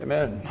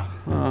Amen.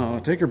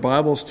 Take your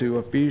Bibles to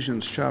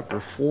Ephesians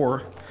chapter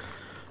 4.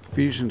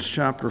 Ephesians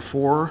chapter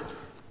 4.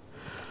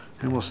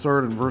 And we'll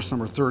start in verse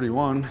number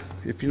 31.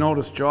 If you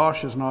notice,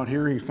 Josh is not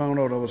here. He found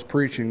out I was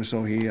preaching,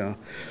 so he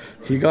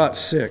got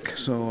sick.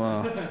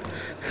 So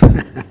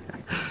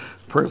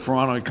pray for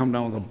him to come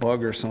down with a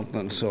bug or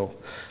something. So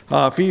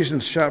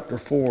Ephesians chapter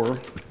 4.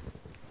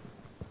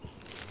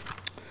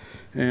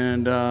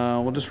 And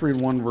we'll just read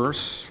one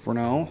verse for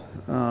now.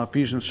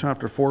 Ephesians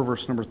chapter 4,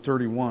 verse number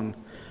 31.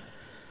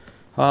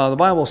 The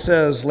Bible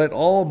says, "Let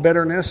all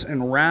bitterness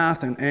and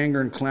wrath and anger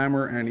and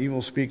clamor and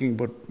evil speaking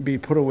be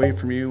put away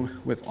from you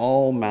with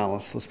all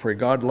malice." Let's pray.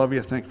 God, love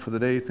you. Thank you for the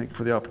day. Thank you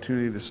for the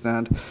opportunity to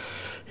stand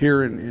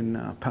here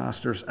in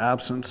Pastor's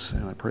absence.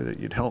 And I pray that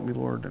you'd help me,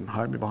 Lord, and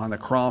hide me behind the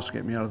cross,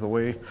 get me out of the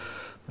way,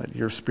 that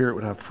your Spirit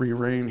would have free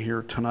reign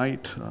here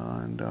tonight.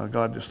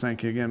 God, just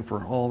thank you again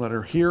for all that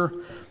are here.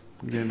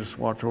 Again, just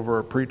watch over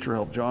our preacher,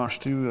 help Josh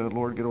too.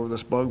 Lord, get over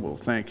this bug. We'll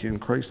thank you in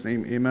Christ's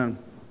name. Amen.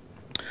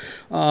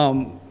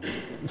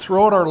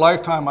 Throughout our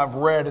lifetime, I've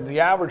read the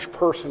average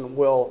person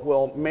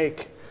will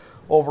make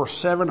over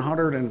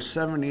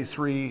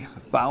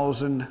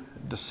 773,000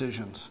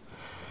 decisions.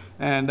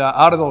 And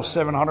out of those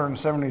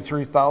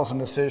 773,000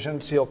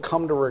 decisions, he'll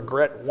come to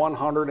regret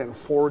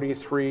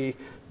 143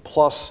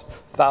 plus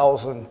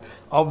thousand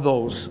of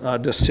those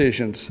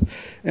decisions.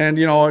 And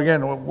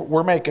again,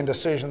 we're making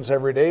decisions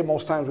every day.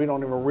 Most times we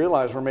don't even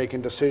realize we're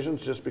making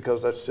decisions just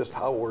because that's just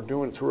how we're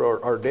doing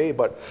through our day.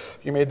 But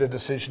you made the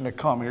decision to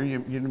come here.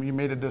 You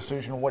made a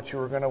decision what you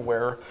were going to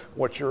wear,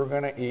 what you were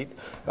going to eat.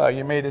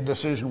 You made a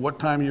decision what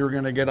time you were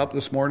going to get up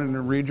this morning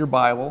and read your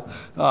Bible.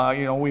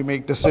 We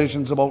make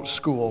decisions about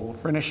school,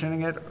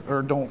 finishing it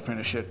or don't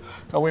finish it.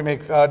 We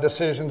make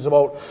decisions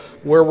about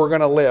where we're going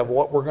to live,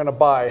 what we're going to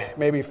buy,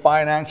 maybe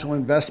financial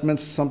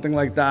investments, something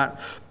like that.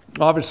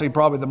 Obviously,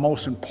 probably the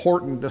most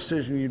important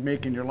decision you'd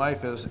make in your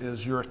life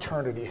is your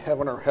eternity,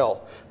 heaven or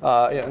hell,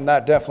 and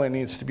that definitely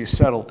needs to be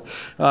settled.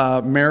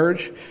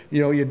 Marriage,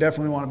 you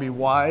definitely want to be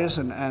wise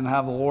and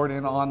have the Lord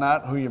in on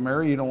that, who you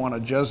marry. You don't want a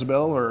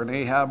Jezebel or an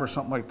Ahab or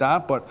something like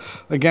that, but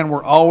again,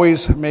 we're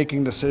always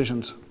making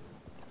decisions.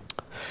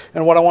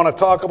 And what I want to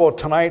talk about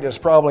tonight is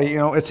probably,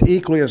 it's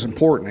equally as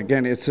important.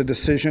 Again, it's a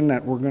decision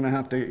that we're going to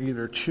have to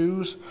either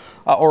choose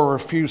or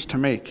refuse to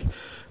make.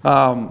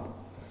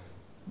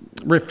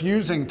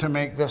 Refusing to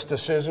make this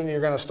decision,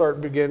 you're going to start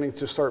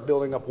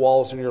building up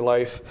walls in your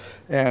life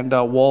and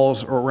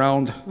walls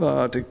around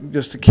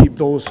to keep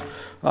those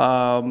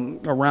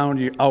around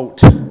you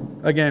out.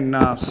 Again,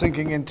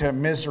 sinking into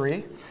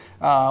misery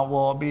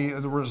will be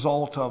the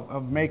result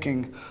of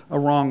making a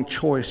wrong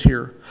choice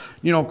here.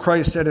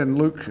 Christ said in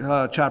Luke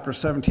chapter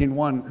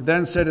 17:1,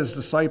 "Then said his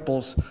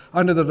disciples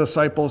unto the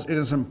disciples, It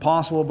is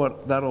impossible,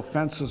 but that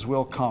offenses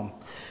will come."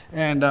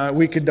 And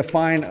we could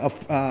define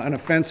an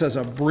offense as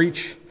a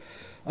breach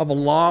of a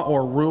law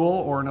or rule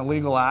or an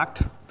illegal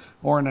act,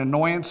 or an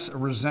annoyance, a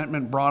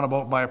resentment brought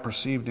about by a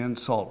perceived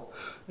insult.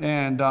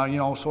 And,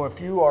 so if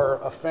you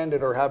are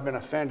offended or have been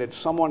offended,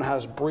 someone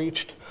has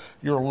breached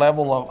your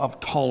level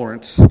of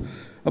tolerance.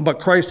 But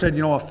Christ said,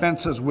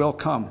 offenses will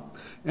come.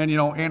 And,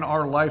 in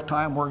our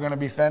lifetime, we're going to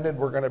be offended,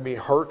 we're going to be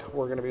hurt,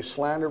 we're going to be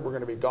slandered, we're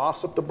going to be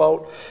gossiped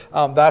about.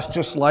 That's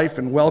just life,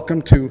 and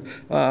welcome to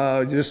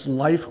just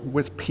life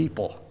with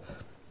people.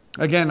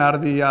 Again, out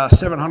of the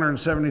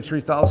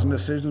 773,000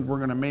 decisions we're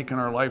going to make in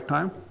our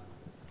lifetime,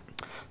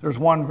 there's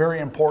one very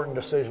important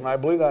decision. I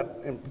believe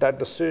that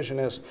decision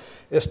is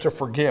to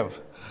forgive.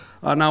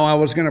 Now, I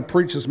was going to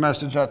preach this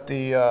message at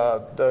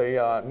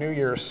the New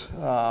Year's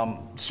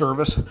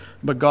service,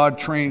 but God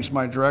changed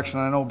my direction.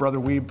 I know Brother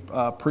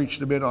Weeb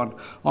preached a bit on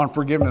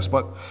forgiveness,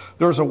 but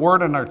there's a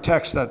word in our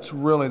text that's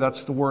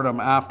the word I'm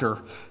after.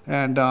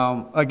 And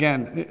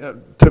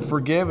again, to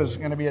forgive is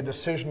going to be a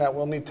decision that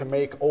we'll need to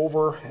make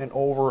over and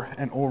over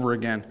and over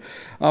again.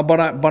 But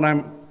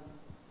I'm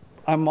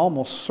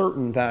almost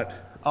certain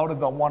that out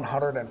of the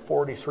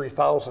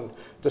 143,000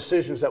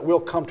 decisions that we'll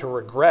come to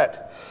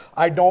regret,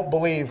 I don't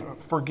believe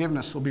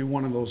forgiveness will be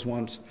one of those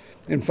ones.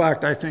 In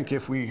fact, I think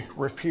if we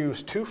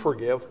refuse to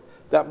forgive,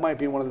 that might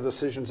be one of the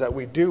decisions that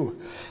we do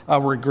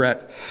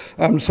regret.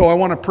 So I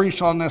want to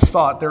preach on this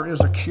thought. There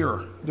is a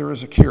cure. There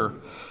is a cure.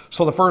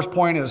 So the first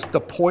point is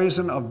the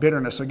poison of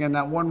bitterness. Again,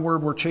 that one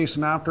word we're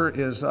chasing after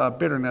is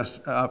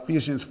bitterness.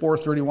 Ephesians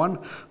 4:31,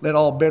 "Let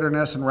all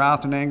bitterness and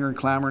wrath and anger and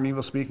clamor and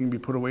evil speaking be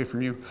put away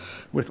from you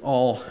with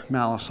all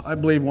malice." I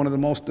believe one of the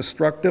most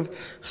destructive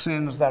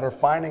sins that are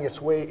finding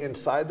its way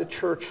inside the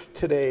church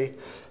today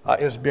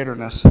is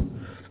bitterness.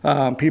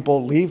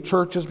 People leave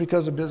churches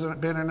because of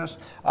bitterness.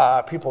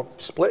 People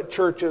split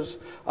churches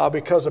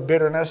because of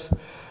bitterness.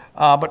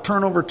 But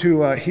turn over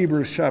to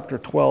Hebrews chapter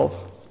 12.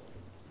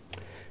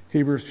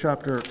 Hebrews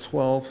chapter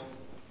 12,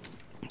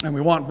 and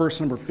we want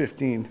verse number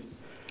 15.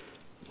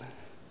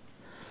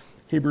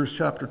 Hebrews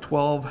chapter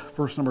 12,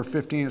 verse number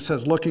 15, it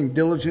says, "Looking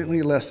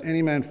diligently, lest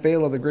any man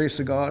fail of the grace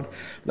of God,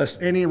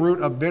 lest any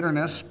root of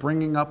bitterness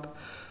springing up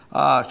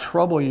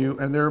trouble you,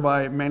 and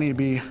thereby many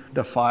be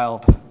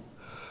defiled."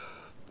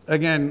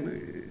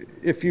 Again,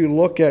 if you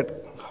look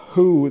at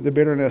who the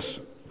bitterness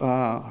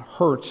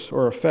hurts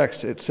or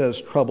affects, it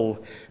says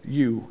trouble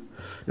you.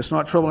 It's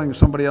not troubling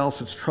somebody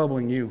else, it's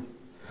troubling you.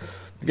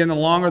 Again, the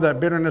longer that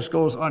bitterness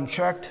goes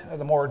unchecked,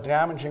 the more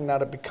damaging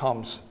that it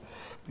becomes.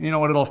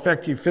 It'll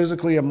affect you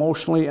physically,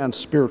 emotionally, and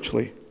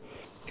spiritually.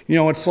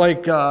 It's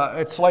like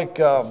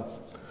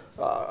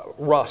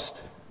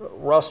rust.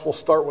 Rust will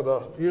start with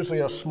usually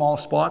a small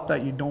spot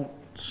that you don't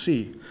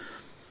see.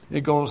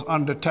 It goes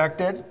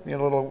undetected.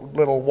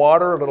 Little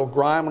water, a little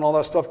grime, and all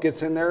that stuff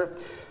gets in there.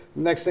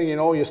 Next thing you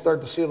know, you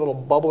start to see a little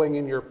bubbling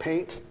in your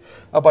paint.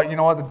 But you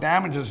know what? The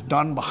damage is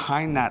done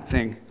behind that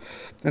thing.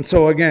 And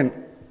so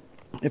again,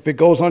 if it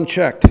goes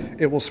unchecked,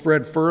 it will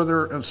spread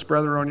further and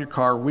further on your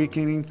car,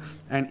 weakening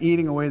and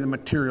eating away the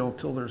material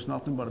until there's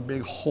nothing but a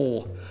big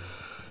hole.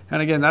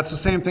 And again, that's the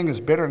same thing as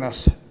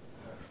bitterness.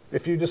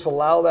 If you just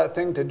allow that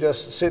thing to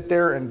just sit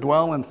there and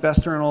dwell and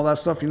fester and all that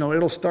stuff,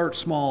 it'll start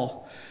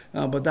small,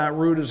 but that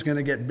root is going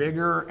to get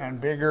bigger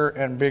and bigger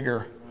and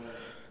bigger.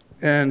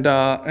 And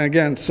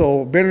again,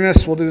 so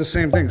bitterness will do the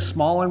same thing.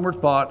 Small inward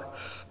thought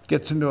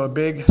gets into a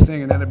big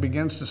thing, and then it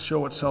begins to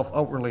show itself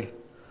outwardly.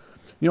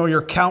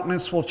 Your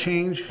countenance will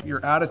change,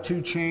 your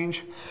attitude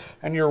change,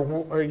 and your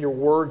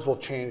words will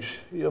change.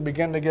 You'll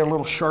begin to get a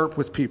little sharp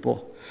with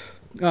people.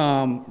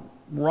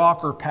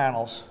 Rocker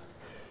panels.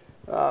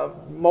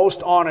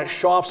 Most honest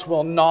shops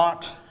will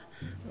not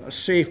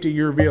safety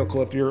your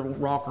vehicle if your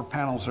rocker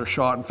panels are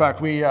shot. In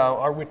fact, we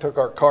took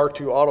our car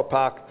to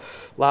Autopack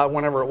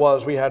whenever it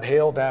was. We had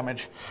hail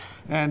damage.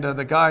 And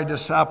the guy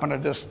just happened to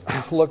just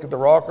look at the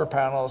rocker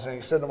panels, and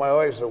he said to my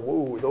wife, he said,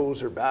 "Whoa,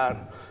 those are bad."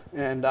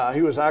 And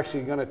he was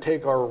actually going to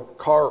take our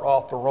car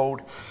off the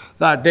road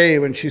that day.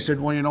 When she said,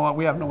 "Well, you know what?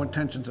 We have no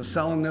intentions of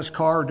selling this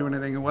car or doing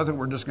anything with it.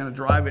 We're just going to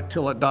drive it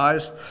till it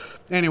dies."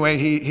 Anyway,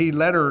 he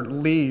let her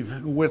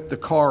leave with the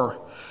car.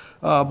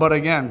 But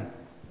again,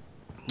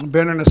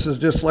 bitterness is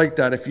just like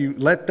that. If you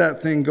let that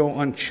thing go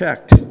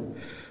unchecked,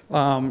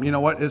 you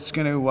know what? It's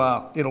going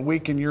to it'll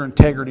weaken your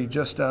integrity,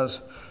 just as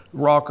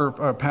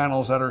rocker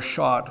panels that are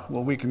shot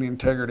will weaken the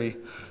integrity.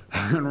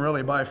 And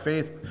really, by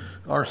faith,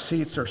 our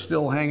seats are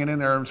still hanging in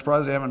there. I'm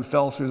surprised they haven't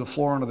fell through the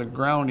floor into the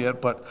ground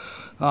yet. But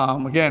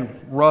again,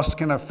 rust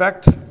can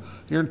affect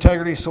your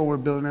integrity, so will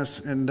bitterness,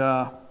 and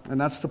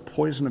that's the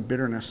poison of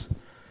bitterness.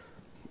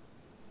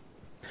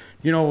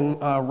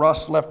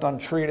 Rust left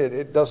untreated,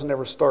 it doesn't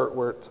ever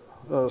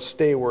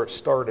stay where it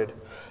started.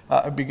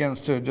 It begins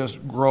to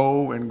just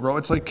grow and grow.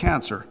 It's like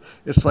cancer.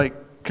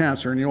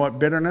 And you know what?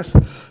 Bitterness,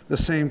 the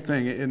same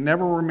thing. It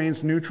never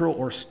remains neutral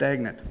or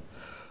stagnant.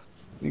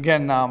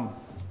 Again, and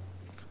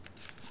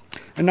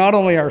not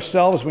only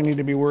ourselves we need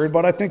to be worried,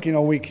 but I think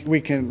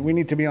we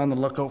need to be on the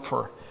lookout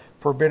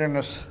for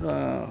bitterness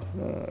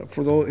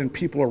for those in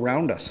people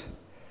around us.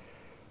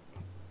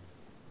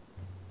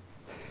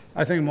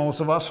 I think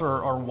most of us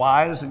are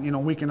wise,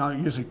 and we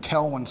can usually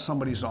tell when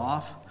somebody's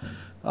off.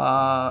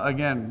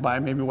 Again, by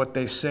maybe what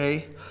they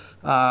say,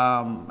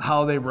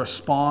 how they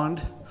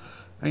respond.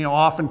 And,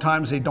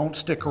 oftentimes they don't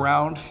stick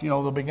around.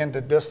 They'll begin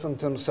to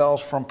distance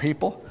themselves from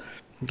people.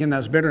 Again,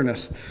 that's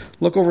bitterness.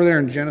 Look over there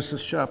in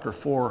Genesis chapter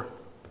 4.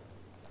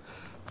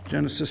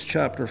 Genesis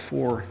chapter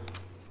 4.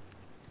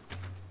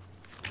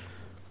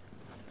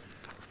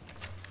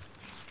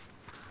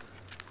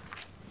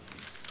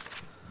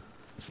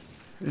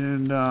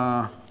 And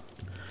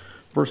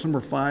verse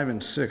number 5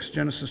 and 6.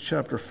 Genesis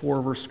chapter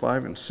 4, verse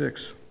 5 and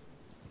 6.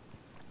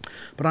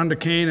 But unto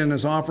Cain and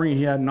his offering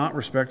he had not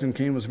respect, and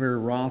Cain was very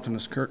wroth, and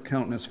his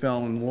countenance fell.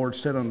 And the Lord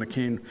said unto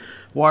Cain,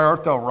 Why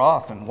art thou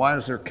wroth, and why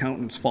is their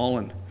countenance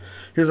fallen?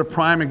 Here's a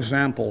prime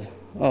example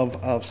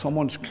of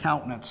someone's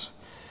countenance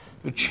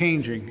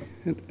changing,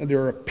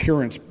 their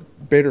appearance.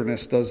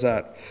 Bitterness does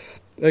that.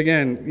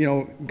 Again,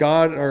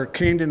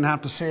 Cain didn't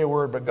have to say a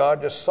word, but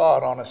God just saw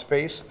it on his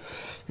face,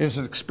 his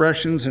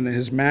expressions and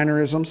his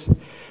mannerisms.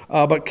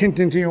 But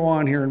continue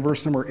on here in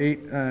verse number 8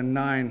 and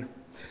 9.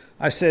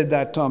 I said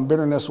that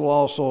bitterness will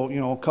also,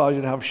 cause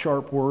you to have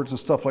sharp words and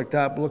stuff like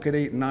that. But look at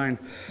 8 and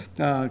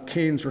 9,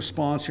 Cain's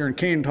response here. And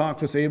Cain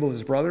talked with Abel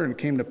his brother, and it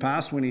came to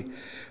pass when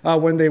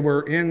they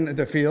were in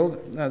the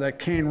field, that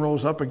Cain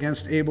rose up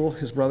against Abel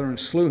his brother and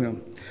slew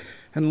him.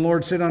 And the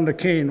Lord said unto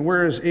Cain,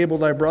 Where is Abel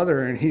thy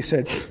brother? And he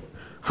said,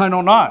 I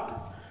know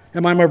not.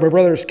 Am I my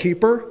brother's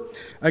keeper?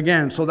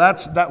 Again, so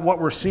that's what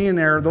we're seeing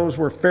there. Those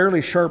were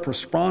fairly sharp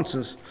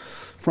responses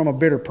from a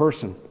bitter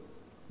person.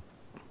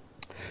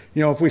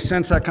 If we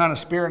sense that kind of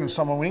spirit in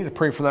someone, we need to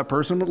pray for that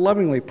person, but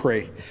lovingly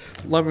pray.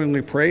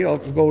 Lovingly pray. I'll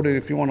go to,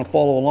 if you want to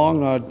follow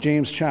along,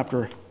 James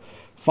chapter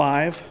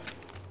 5.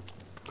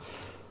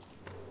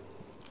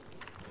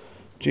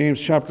 James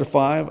chapter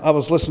 5. I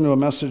was listening to a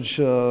message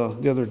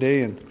the other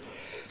day, and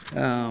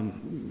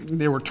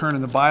they were turning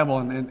the Bible,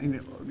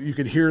 and you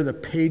could hear the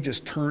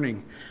pages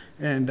turning.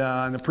 And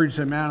the preacher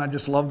said, man, I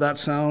just love that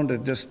sound.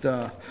 It just...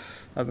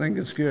 I think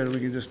it's good. We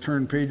can just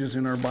turn pages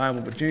in our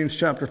Bible. But James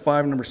chapter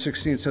 5, number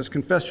 16 says,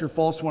 Confess your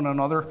faults to one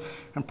another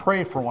and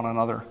pray for one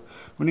another.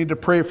 We need to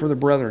pray for the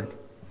brethren.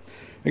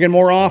 Again,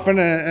 more often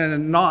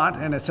and not,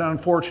 and it's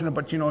unfortunate,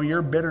 but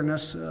your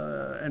bitterness,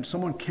 and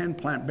someone can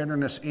plant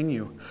bitterness in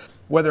you.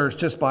 whether it's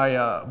just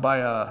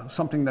by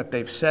something that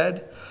they've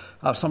said,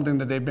 something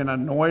that they've been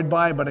annoyed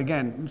by. But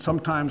again,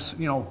 sometimes,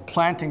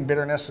 planting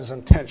bitterness is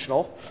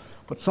intentional.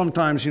 But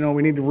sometimes,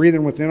 we need to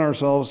reason within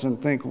ourselves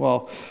and think,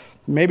 well,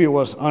 maybe it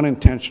was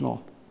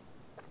unintentional.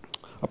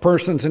 A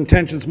person's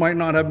intentions might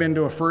not have been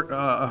to hurt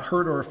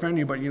or offend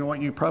you, but you know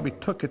what? You probably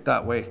took it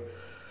that way.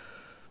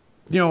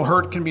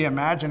 Hurt can be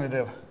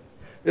imaginative.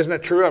 Isn't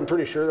it true? I'm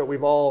pretty sure that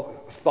we've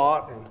all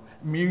thought and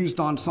mused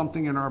on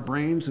something in our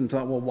brains and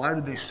thought, well, why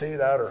did they say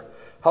that? Or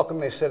how come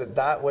they said it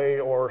that way?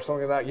 Or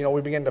something like that.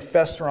 We begin to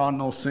fester on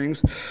those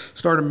things,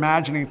 start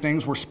imagining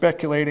things. We're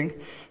speculating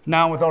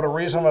now without a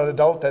reasonable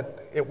doubt that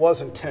it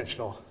was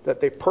intentional,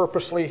 that they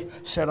purposely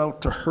set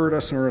out to hurt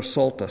us or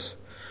assault us.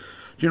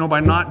 By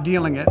not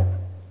dealing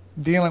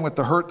with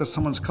the hurt that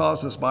someone's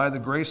caused us by the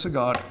grace of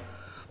God,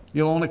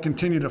 you'll only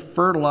continue to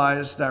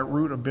fertilize that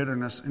root of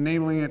bitterness,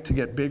 enabling it to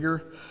get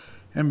bigger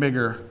and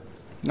bigger.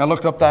 I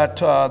looked up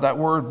that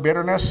word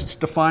bitterness. It's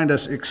defined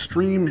as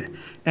extreme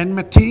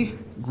enmity,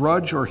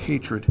 grudge, or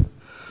hatred.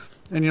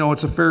 And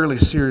it's a fairly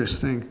serious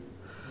thing.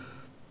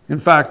 In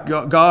fact,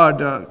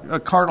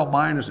 a carnal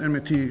mind is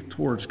enmity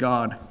towards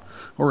God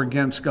or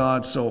against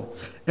God. So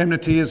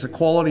enmity is the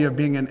quality of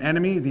being an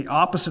enemy, the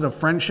opposite of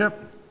friendship,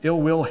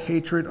 ill will,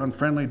 hatred,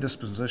 unfriendly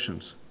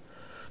dispositions.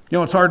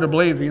 It's hard to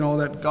believe,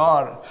 that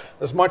God,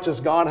 as much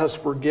as God has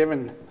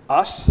forgiven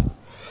us,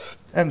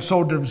 and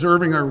so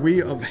deserving are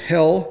we of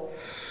hell,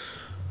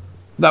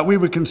 that we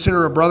would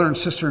consider a brother and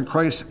sister in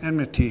Christ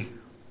enmity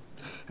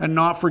and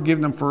not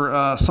forgive them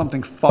for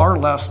something far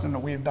less than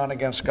what we've done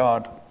against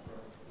God.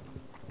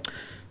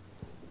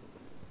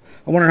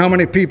 I wonder how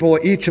many people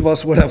each of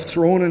us would have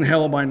thrown in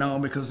hell by now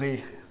because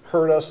they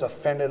hurt us,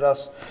 offended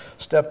us,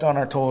 stepped on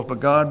our toes. But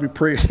God, we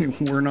praise you,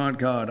 we're not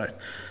God.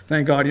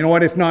 Thank God. You know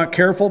what? If not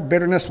careful,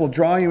 bitterness will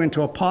draw you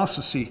into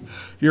apostasy.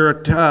 Your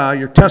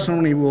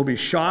testimony will be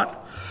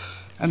shot.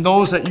 And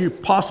those that you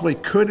possibly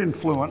could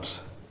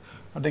influence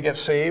to get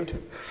saved,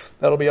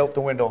 that'll be out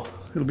the window.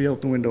 It'll be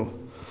out the window.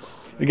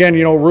 Again,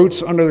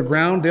 roots under the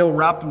ground, they'll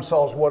wrap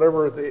themselves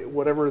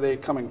whatever they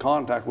come in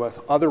contact with.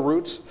 Other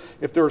roots,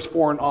 if there's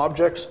foreign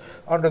objects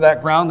under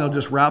that ground, they'll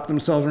just wrap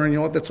themselves around. You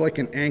know what? That's like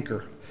an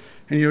anchor.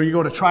 And you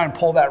go to try and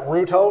pull that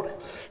root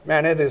out,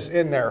 man, it is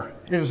in there.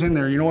 It is in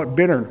there. You know what?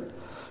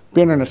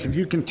 Bitterness. If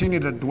you continue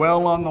to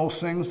dwell on those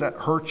things that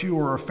hurt you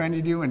or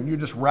offended you, and you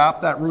just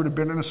wrap that root of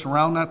bitterness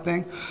around that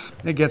thing,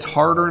 it gets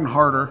harder and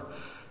harder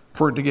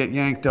for it to get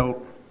yanked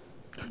out.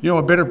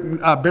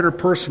 A bitter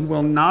person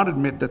will not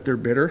admit that they're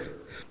bitter.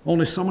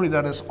 Only somebody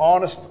that is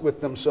honest with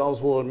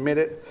themselves will admit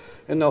it,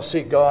 and they'll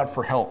seek God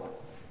for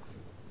help.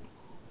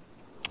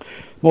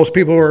 Most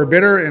people who are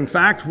bitter, in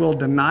fact, will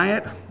deny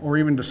it or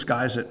even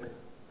disguise it.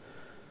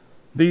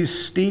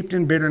 These steeped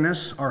in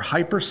bitterness are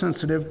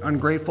hypersensitive,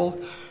 ungrateful,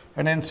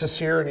 and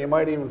insincere, and you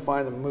might even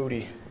find them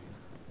moody.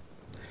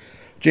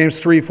 James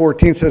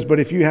 3:14 says, "But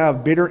if you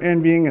have bitter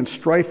envying and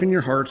strife in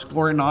your hearts,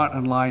 glory not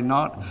and lie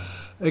not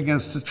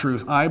against the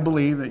truth." I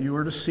believe that you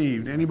are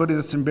deceived. Anybody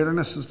that's in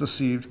bitterness is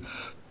deceived.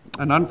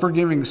 An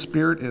unforgiving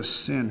spirit is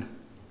sin.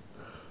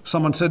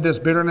 Someone said this: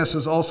 bitterness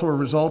is also a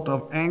result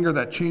of anger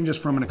that changes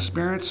from an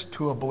experience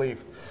to a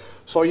belief.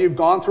 So you've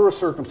gone through a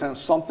circumstance,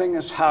 something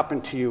has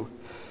happened to you.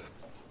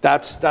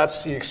 That's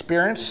the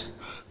experience.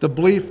 The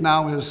belief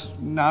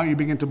now you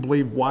begin to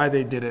believe why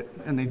they did it,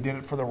 and they did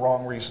it for the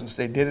wrong reasons.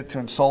 They did it to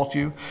insult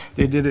you.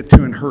 They did it to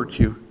hurt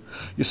you.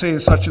 You say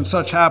such and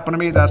such happened to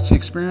me, that's the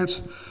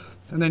experience.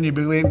 And then you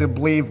begin to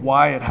believe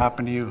why it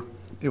happened to you.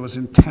 It was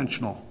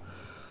intentional.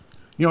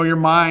 Your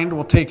mind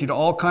will take you to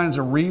all kinds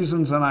of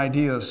reasons and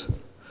ideas.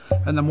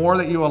 And the more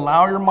that you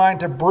allow your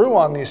mind to brew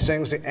on these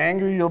things, the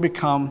angrier you'll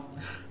become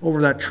over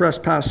that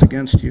trespass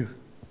against you.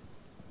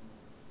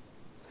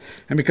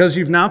 And because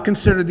you've now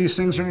considered these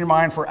things in your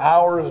mind for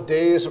hours,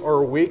 days,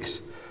 or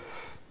weeks,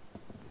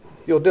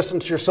 you'll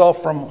distance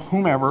yourself from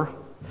whomever.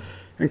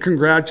 And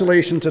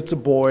congratulations, it's a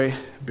boy.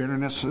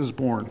 Bitterness is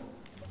born.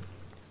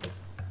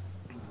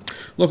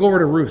 Look over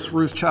to Ruth.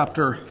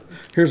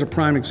 Here's a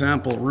prime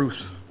example,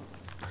 Ruth.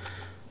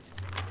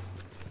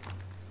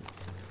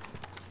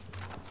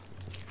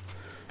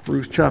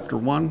 Ruth chapter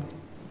 1.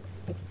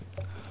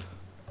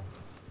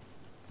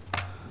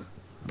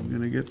 I'm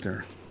going to get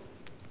there.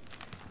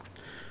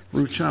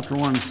 Ruth chapter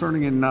 1,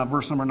 starting in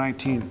verse number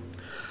 19.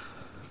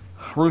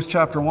 Ruth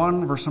chapter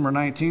 1, verse number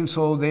 19.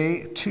 "So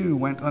they too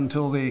went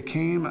until they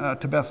came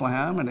to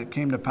Bethlehem, and it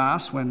came to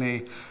pass when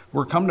they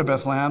were come to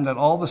Bethlehem that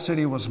all the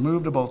city was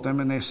moved about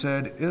them, and they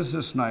said, 'Is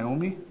this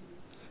Naomi?'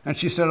 And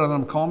she said unto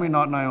them, 'Call me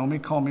not Naomi,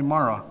 call me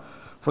Mara,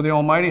 for the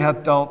Almighty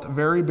hath dealt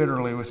very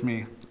bitterly with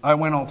me. I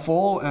went out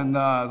full, and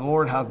the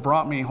Lord hath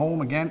brought me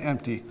home again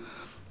empty.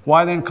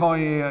 Why then call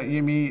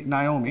ye me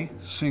Naomi,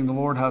 seeing the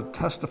Lord hath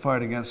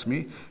testified against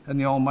me, and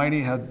the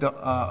Almighty hath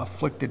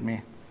afflicted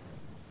me?'"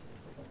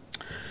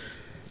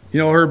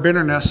 Her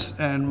bitterness,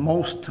 and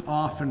most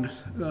often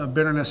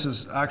bitterness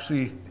is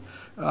actually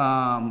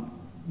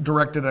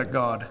directed at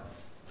God.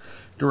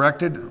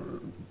 Directed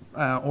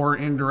or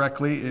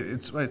indirectly,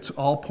 it's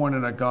all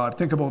pointed at God.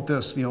 Think about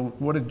this.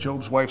 What did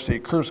Job's wife say?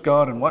 Curse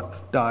God and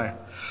what? Die.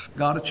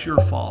 God, it's your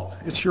fault.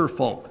 It's your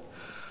fault.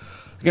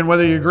 Again,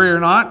 whether you agree or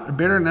not,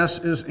 bitterness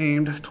is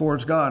aimed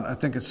towards God. I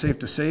think it's safe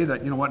to say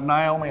that,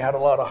 Naomi had a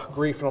lot of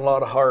grief and a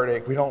lot of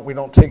heartache. We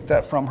don't take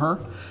that from her.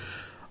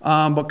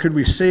 But could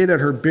we say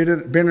that her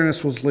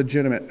bitterness was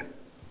legitimate?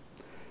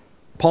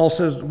 Paul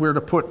says we're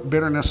to put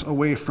bitterness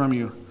away from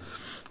you.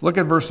 Look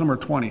at verse number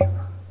 20.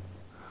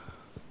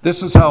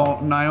 This is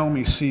how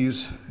Naomi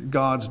sees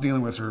God's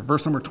dealing with her.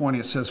 Verse number 20,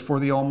 it says, "For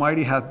the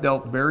Almighty hath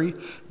dealt very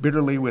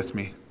bitterly with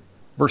me."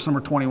 Verse number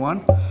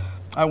 21,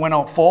 "I went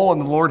out full, and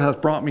the Lord hath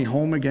brought me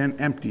home again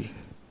empty."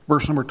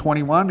 Verse number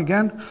 21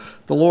 again,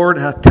 "The Lord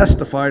hath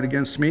testified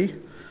against me."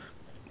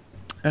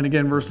 And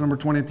again, verse number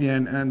 20 at the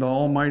end, "And the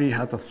Almighty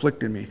hath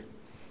afflicted me."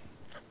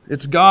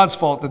 It's God's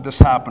fault that this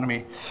happened to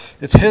me.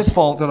 It's His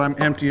fault that I'm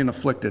empty and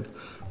afflicted.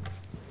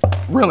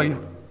 Really,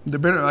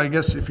 I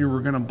guess if you were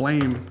going to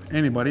blame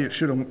anybody, it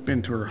should have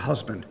been to her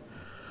husband.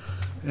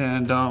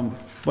 And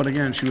but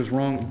again, she was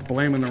wrong,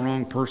 blaming the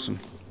wrong person.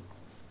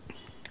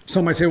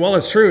 Some might say, well,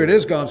 it's true, it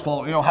is God's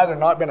fault. Had there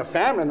not been a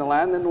famine in the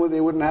land, then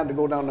they wouldn't have to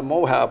go down to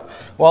Moab.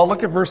 Well,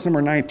 look at verse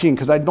number 19,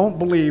 because I don't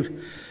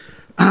believe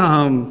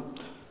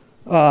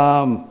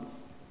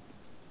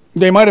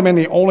they might have been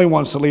the only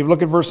ones to leave.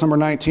 Look at verse number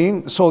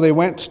 19. "So they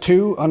went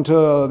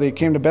until they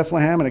came to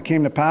Bethlehem, and it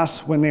came to pass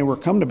when they were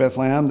come to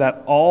Bethlehem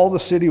that all the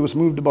city was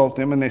moved about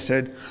them, and they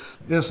said,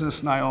 Is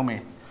this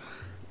Naomi?"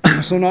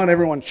 So not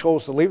everyone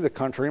chose to leave the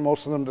country.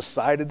 Most of them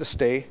decided to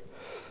stay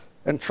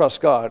and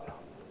trust God.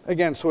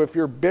 Again, so if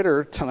you're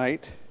bitter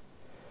tonight,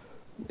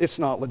 it's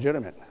not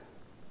legitimate.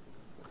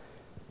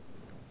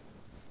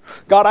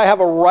 God, I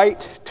have a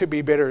right to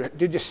be bitter.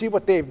 Did you see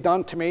what they've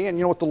done to me? And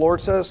you know what the Lord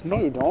says? No,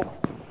 you don't.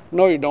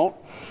 No, you don't.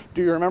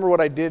 Do you remember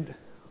what I did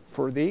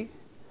for thee?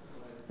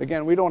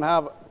 Again, we don't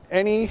have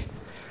any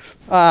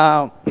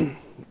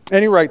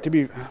right to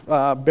be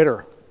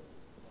bitter.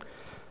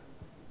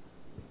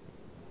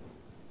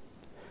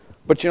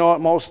 But you know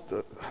what? Most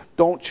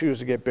don't choose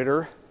to get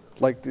bitter.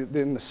 Like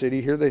in the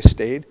city here, they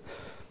stayed,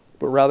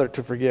 but rather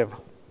to forgive.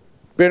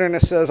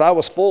 Bitterness says, I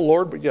was full,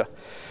 Lord, but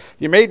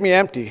you made me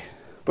empty.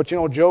 But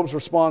Job's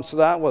response to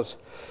that was,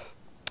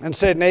 "And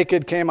said,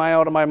 Naked came I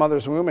out of my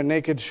mother's womb, and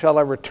naked shall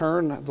I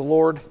return the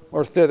Lord,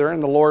 or thither,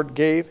 and the Lord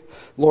gave,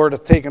 Lord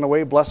hath taken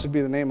away, blessed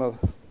be the name of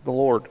the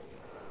Lord.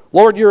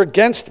 Lord, you're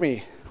against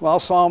me." Well,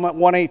 Psalm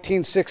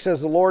 118:6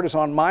 says, "The Lord is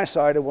on my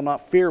side, I will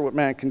not fear what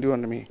man can do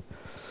unto me.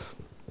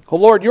 Oh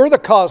Lord, you're the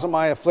cause of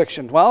my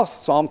affliction." Well,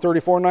 Psalm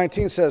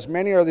 34:19 says,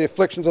 "Many are the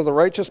afflictions of the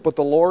righteous, but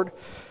the Lord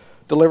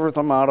delivereth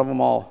them out of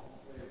them all."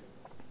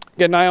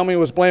 Again, Naomi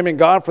was blaming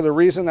God for the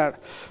reason that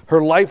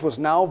her life was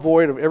now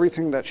void of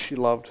everything that she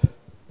loved.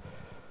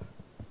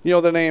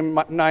 The name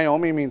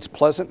Naomi means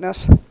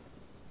pleasantness.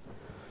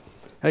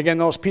 Again,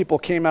 those people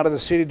came out of the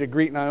city to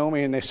greet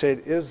Naomi, and they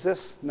said, "Is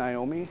this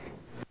Naomi?"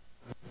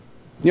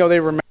 They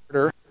remembered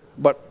her,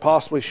 but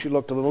possibly she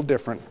looked a little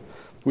different.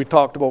 We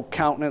talked about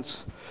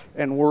countenance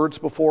and words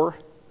before.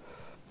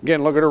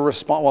 Again, look at her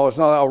response. Well, it's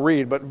not, I'll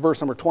read, but verse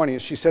number 20.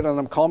 She said unto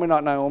them, "Call me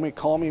not Naomi,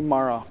 call me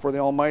Mara, for the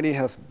Almighty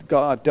hath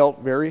God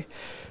dealt very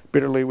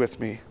bitterly with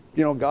me."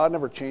 God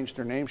never changed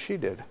her name. She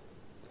did.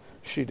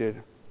 She did.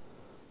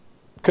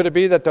 Could it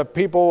be that the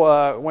people,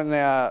 when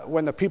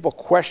the people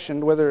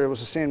questioned whether it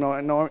was the same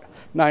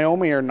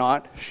Naomi or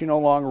not, she no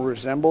longer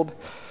resembled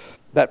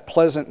that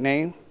pleasant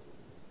name?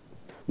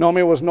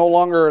 Naomi was no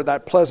longer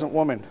that pleasant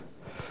woman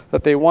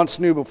that they once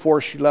knew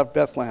before she left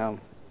Bethlehem.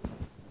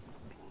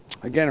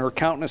 Again, her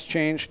countenance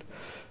changed,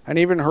 and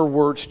even her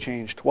words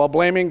changed. While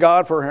blaming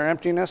God for her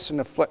emptiness and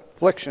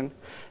affliction,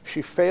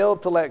 she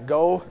failed to let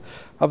go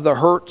of the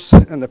hurts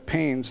and the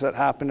pains that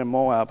happened in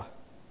Moab.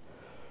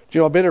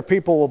 Bitter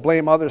people will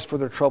blame others for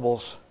their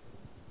troubles.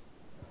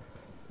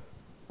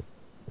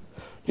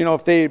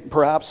 If they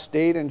perhaps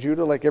stayed in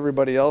Judah like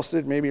everybody else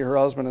did, maybe her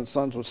husband and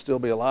sons would still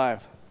be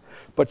alive.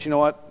 But you know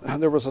what?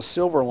 There was a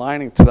silver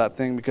lining to that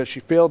thing, because she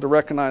failed to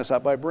recognize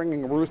that by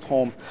bringing Ruth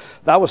home,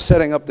 that was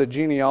setting up the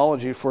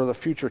genealogy for the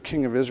future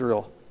king of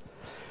Israel.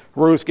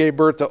 Ruth gave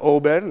birth to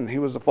Obed, and he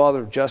was the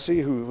father of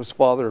Jesse, who was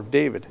father of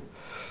David.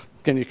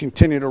 Again, you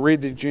continue to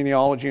read the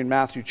genealogy in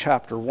Matthew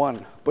chapter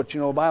 1. But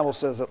the Bible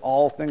says that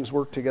all things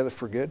work together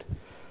for good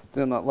to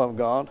them that love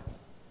God.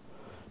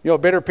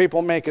 Bitter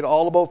people make it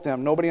all about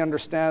them. Nobody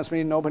understands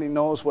me. Nobody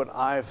knows what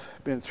I've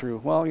been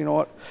through. Well, you know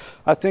what?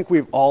 I think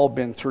we've all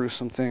been through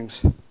some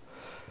things.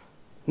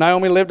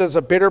 Naomi lived as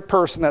a bitter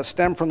person that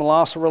stemmed from the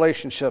loss of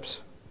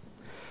relationships.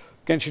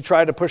 Again, she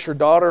tried to push her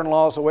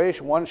daughter-in-laws away.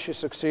 One, she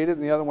succeeded,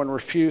 and the other one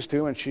refused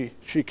to, and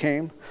she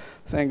came.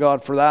 Thank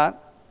God for that.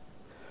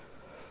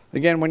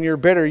 Again, when you're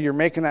bitter, you're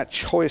making that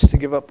choice to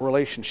give up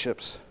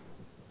relationships.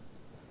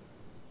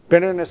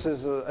 Bitterness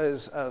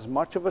is as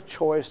much of a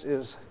choice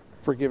as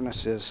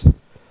forgiveness is.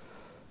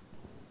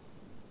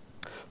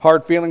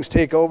 Hard feelings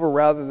take over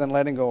rather than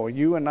letting go.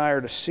 You and I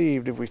are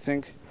deceived if we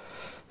think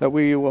that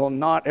we will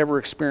not ever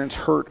experience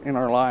hurt in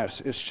our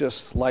lives. It's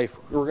just life.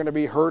 We're going to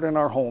be hurt in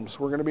our homes.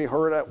 We're going to be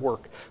hurt at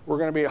work. We're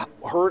going to be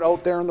hurt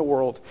out there in the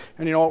world.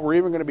 And you know what? We're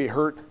even going to be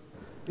hurt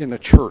in the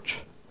church.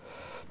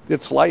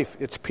 It's life.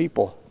 It's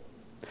people.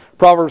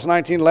 Proverbs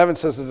 19:11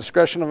 says, the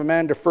discretion of a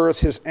man deferreth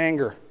his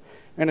anger,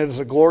 and it is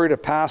a glory to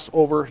pass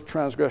over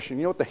transgression.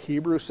 You know what the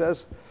Hebrew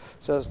says?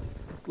 It says,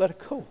 let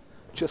it go.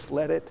 Just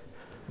let it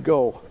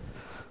go.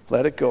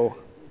 Let it go.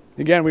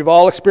 Again, we've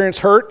all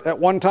experienced hurt at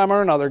one time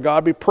or another.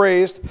 God be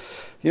praised.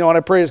 You know what? I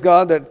praise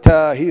God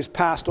that He's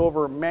passed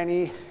over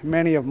many,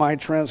 many of my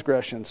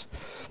transgressions.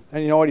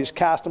 And you know what? He's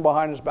cast them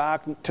behind His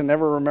back to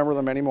never remember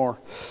them anymore.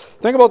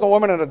 Think about the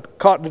woman that had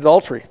caught in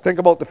adultery. Think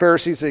about the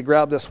Pharisees. They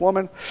grabbed this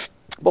woman.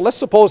 But let's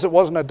suppose it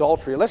wasn't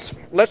adultery. Let's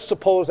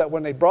suppose that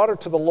when they brought her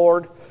to the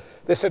Lord,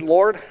 they said,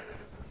 Lord,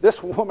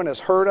 this woman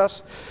has hurt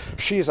us.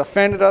 She's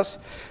offended us.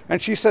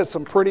 And she said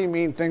some pretty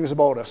mean things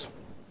about us.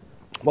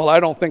 Well,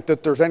 I don't think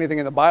that there's anything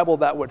in the Bible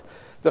that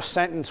the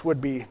sentence would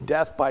be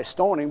death by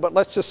stoning. But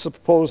let's just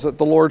suppose that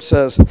the Lord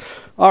says,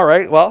 all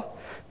right, well,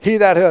 he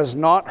that has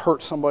not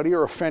hurt somebody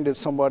or offended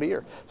somebody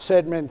or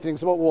said many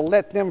things about, well,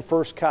 let them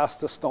first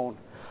cast a stone.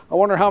 I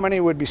wonder how many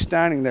would be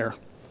standing there.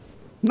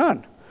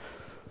 None.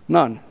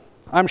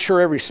 I'm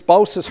sure every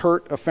spouse is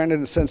hurt, offended,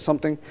 and said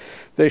something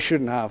they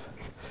shouldn't have.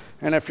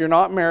 And if you're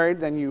not married,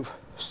 then you've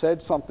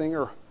said something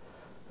or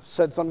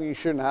said something you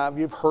shouldn't have.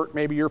 You've hurt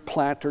maybe your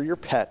plant or your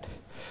pet.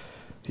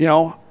 You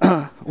know,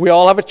 we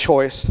all have a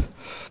choice.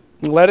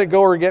 Let it go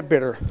or get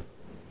bitter.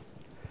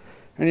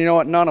 And you know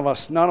what? None of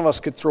us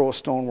could throw a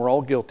stone. We're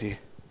all guilty.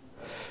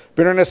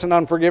 Bitterness and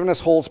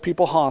unforgiveness holds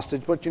people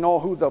hostage. But you know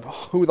who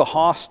the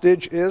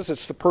hostage is?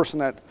 It's the person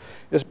that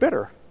is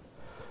bitter.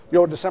 You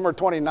know, December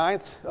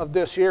 29th of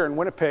this year in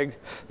Winnipeg,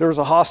 there was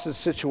a hostage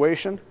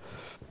situation.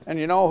 And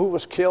you know who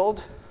was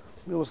killed?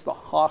 It was the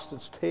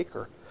hostage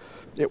taker.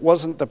 It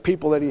wasn't the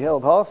people that he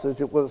held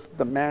hostage. It was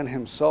the man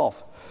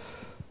himself.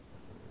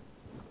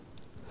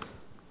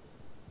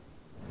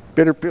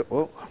 Bitter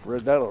people. Oh, I've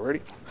read that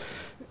already.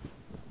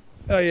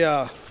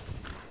 Again,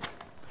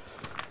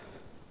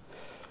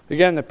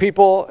 the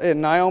people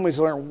in Naomi's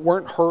land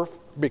weren't hurt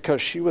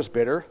because she was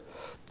bitter.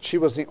 She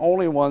was the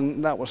only one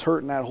that was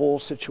hurt in that whole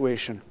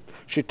situation.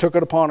 She took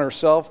it upon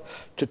herself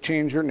to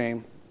change her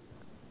name.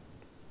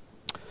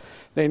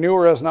 They knew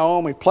her as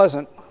Naomi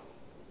Pleasant.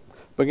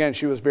 But again,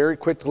 she was very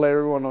quick to let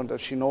everyone know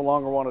that she no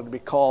longer wanted to be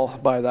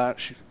called by that.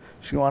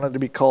 She wanted to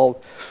be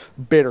called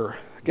bitter.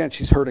 Again,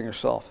 she's hurting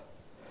herself.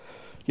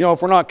 You know,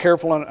 if we're not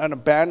careful, an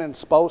abandoned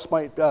spouse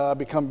might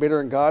become bitter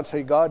in God.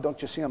 Say, God,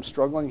 don't you see I'm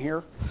struggling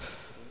here?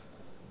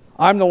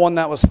 I'm the one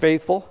that was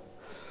faithful.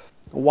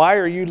 Why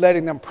are you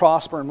letting them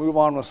prosper and move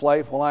on with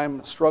life while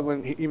I'm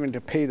struggling even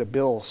to pay the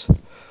bills?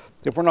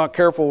 If we're not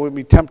careful, we'll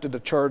be tempted to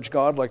charge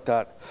God like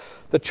that.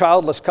 The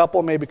childless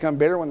couple may become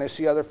bitter when they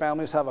see other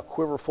families have a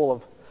quiver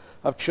full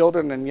of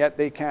children and yet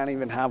they can't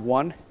even have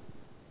one.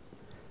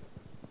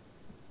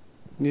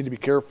 You need to be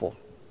careful.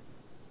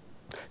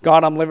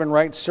 God, I'm living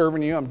right,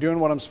 serving you. I'm doing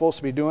what I'm supposed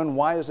to be doing.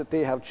 Why is it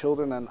they have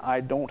children and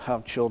I don't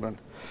have children?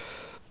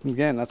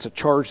 Again, that's a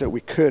charge that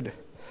we could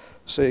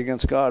say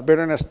against God.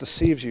 Bitterness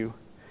deceives you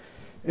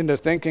into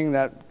thinking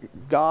that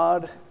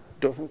God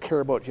doesn't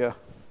care about you.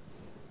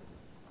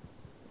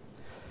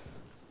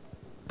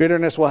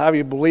 Bitterness will have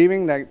you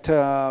believing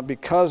that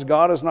because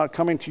God is not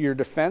coming to your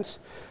defense,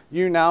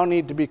 you now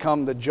need to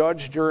become the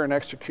judge, juror, and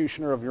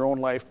executioner of your own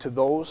life to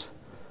those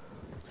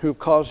who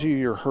caused you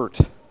your hurt.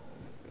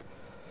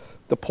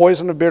 The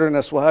poison of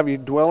bitterness will have you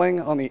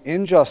dwelling on the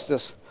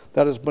injustice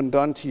that has been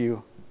done to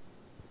you.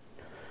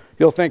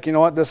 You'll think, you know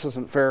what, this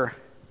isn't fair.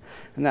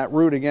 And that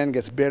root again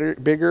gets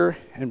bigger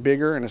and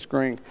bigger, and it's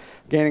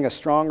gaining a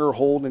stronger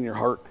hold in your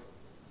heart.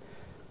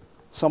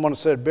 Someone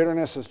said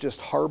bitterness is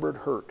just harbored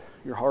hurt.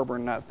 You're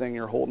harboring that thing.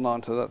 You're holding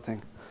on to that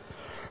thing.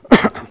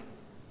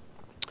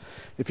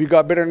 If you've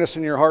got bitterness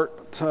in your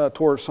heart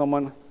towards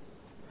someone,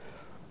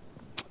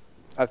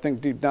 I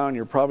think deep down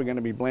you're probably going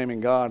to be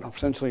blaming God.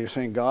 Essentially, you're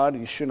saying, God,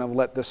 you shouldn't have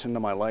let this into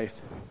my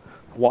life.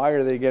 Why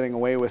are they getting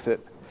away with it?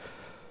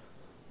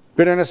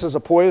 Bitterness is a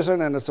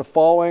poison, and it's a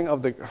falling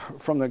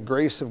from the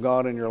grace of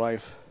God in your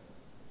life.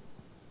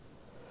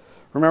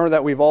 Remember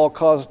that we've all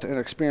caused and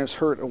experienced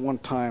hurt at one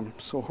time.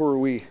 So who are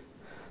we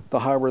to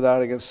harbor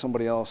that against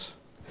somebody else?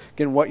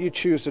 Again, what you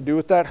choose to do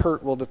with that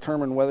hurt will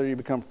determine whether you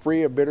become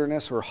free of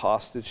bitterness or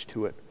hostage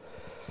to it.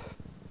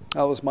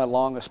 That was my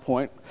longest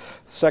point.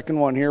 Second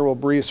one here we'll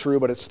breeze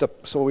through, but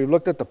so we've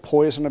looked at the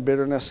poison of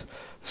bitterness.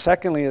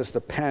 Secondly is the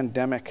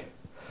pandemic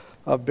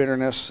of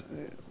bitterness.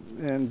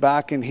 And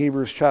back in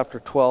Hebrews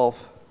chapter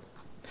 12,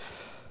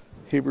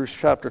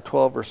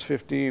 verse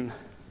 15.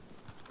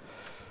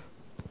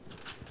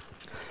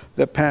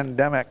 The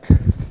pandemic.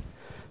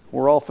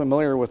 We're all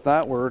familiar with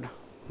that word.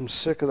 I'm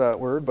sick of that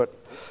word, but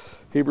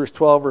Hebrews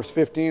 12, verse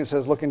 15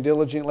 says, looking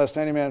diligent, lest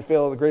any man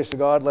fail of the grace of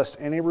God, lest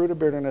any root of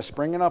bitterness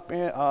springing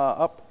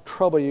up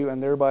trouble you,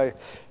 and thereby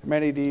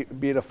many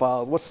be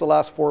defiled. What's the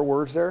last four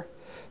words there?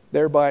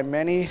 Thereby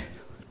many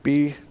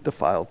be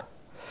defiled.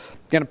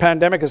 Again, a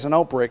pandemic is an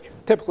outbreak,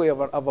 typically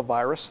of a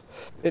virus.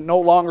 It no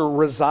longer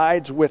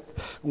resides with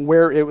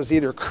where it was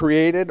either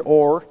created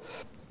or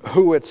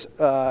who it's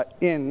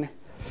in,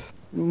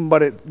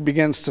 but it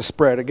begins to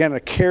spread. Again, a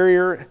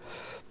carrier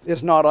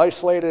is not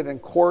isolated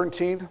and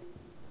quarantined.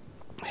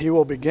 He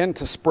will begin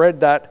to spread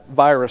that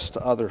virus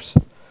to others.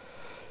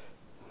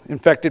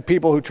 Infected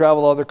people who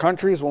travel to other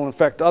countries will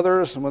infect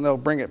others, and when they'll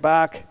bring it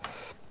back,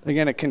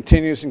 again, it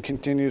continues and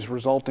continues,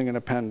 resulting in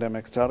a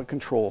pandemic. It's out of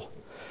control.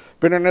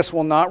 Bitterness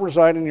will not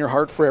reside in your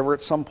heart forever.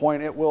 At some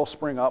point, it will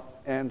spring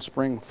up and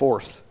spring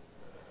forth.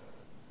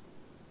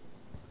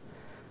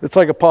 It's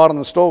like a pot on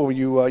the stove.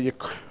 You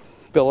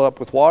fill it up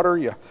with water.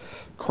 You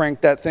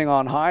crank that thing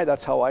on high.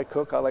 That's how I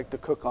cook. I like to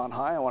cook on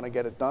high. I want to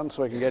get it done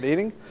so I can get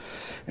eating.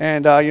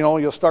 And,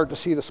 you'll start to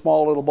see the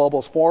small little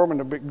bubbles form,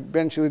 and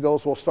eventually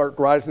those will start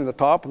rising to the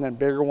top, and then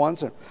bigger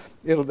ones. And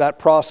that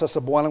process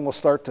of boiling will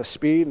start to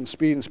speed and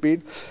speed and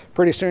speed.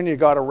 Pretty soon you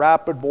got a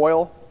rapid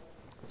boil.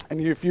 And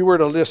if you were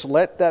to just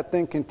let that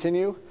thing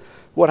continue,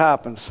 what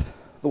happens?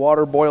 The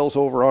water boils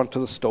over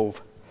onto the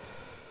stove.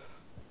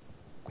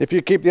 If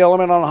you keep the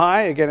element on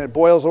high, again, it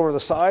boils over the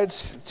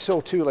sides. So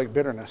too, like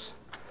bitterness.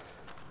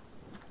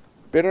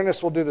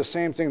 Bitterness will do the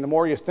same thing. The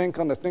more you think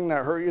on the thing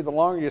that hurt you, the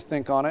longer you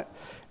think on it,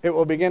 it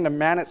will begin to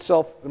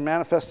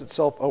manifest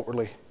itself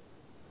outwardly.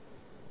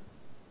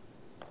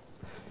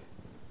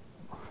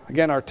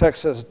 Again, our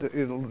text says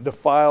it'll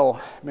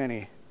defile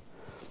many.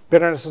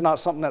 Bitterness is not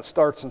something that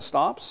starts and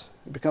stops.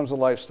 It becomes a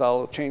lifestyle.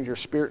 It'll change your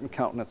spirit and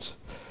countenance.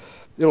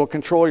 It will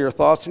control your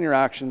thoughts and your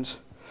actions.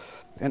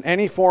 And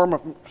any form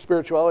of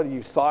spirituality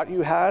you thought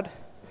you had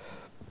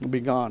will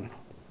be gone.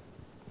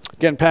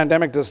 Again,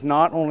 pandemic does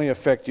not only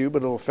affect you,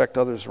 but it will affect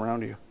others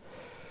around you.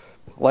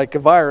 Like a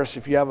virus,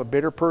 if you have a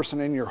bitter person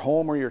in your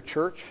home or your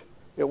church,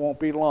 it won't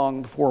be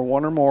long before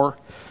one or more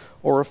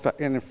are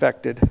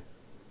infected.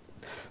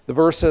 The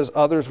verse says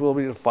others will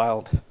be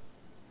defiled.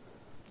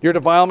 Your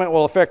defilement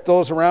will affect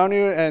those around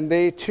you, and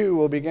they too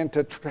will begin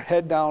to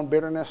head down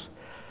bitterness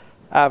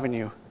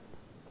avenue.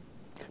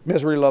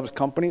 Misery loves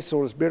company,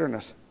 so does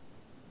bitterness.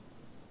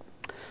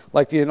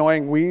 Like the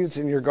annoying weeds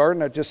in your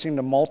garden that just seem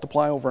to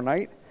multiply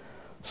overnight,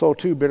 so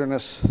too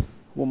bitterness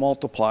will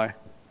multiply.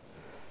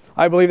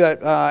 I believe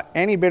that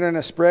any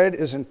bitterness spread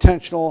is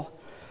intentional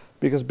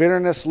because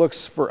bitterness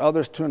looks for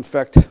others to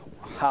infect.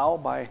 How?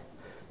 By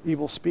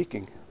evil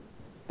speaking.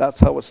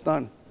 That's how it's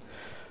done.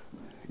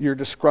 You're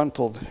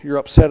disgruntled. You're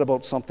upset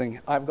about something.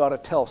 I've got to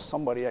tell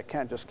somebody. I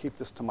can't just keep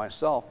this to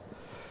myself.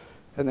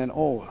 And then,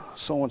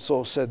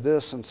 so-and-so said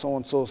this and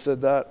so-and-so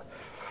said that.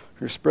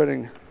 You're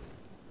spreading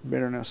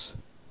bitterness.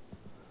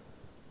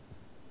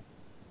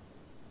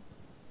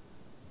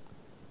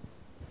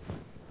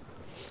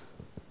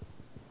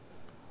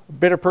 A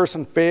bitter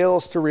person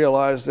fails to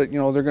realize that,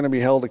 they're going to be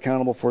held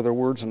accountable for their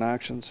words and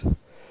actions.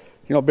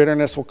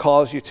 Bitterness will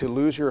cause you to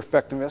lose your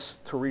effectiveness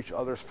to reach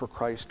others for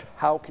Christ.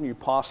 How can you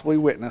possibly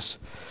witness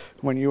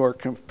when you are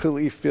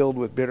completely filled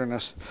with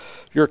bitterness?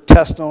 Your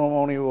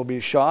testimony will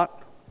be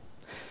shot,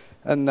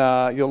 and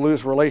you'll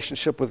lose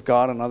relationship with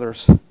God and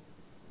others.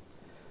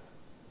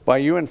 By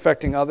you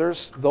infecting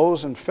others,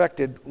 those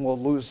infected will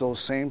lose those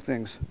same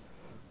things.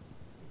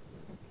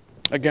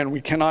 Again,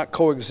 we cannot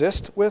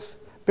coexist with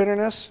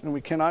bitterness, and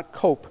we cannot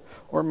cope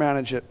or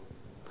manage it.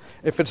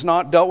 If it's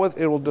not dealt with,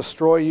 it will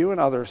destroy you and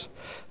others.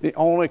 The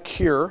only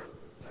cure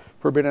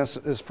for bitterness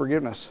is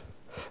forgiveness.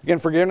 Again,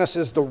 forgiveness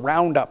is the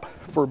roundup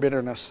for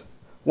bitterness.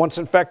 Once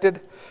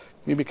infected,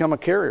 you become a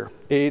carrier.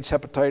 AIDS,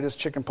 hepatitis,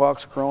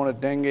 chickenpox, corona,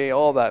 dengue,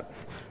 all that.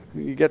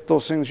 You get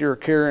those things, you're a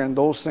carrier, and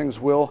those things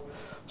will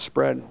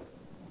spread.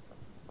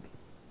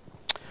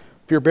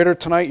 If you're bitter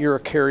tonight, you're a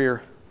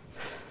carrier.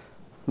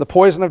 The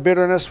poison of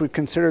bitterness, we've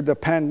considered the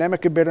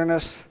pandemic of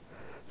bitterness.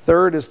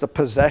 Third is the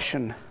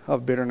possession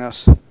of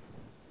bitterness.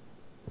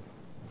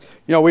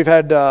 We've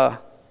had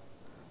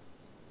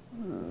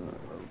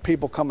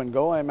people come and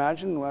go, I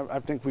imagine. I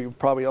think we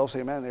probably all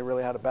say, man, they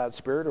really had a bad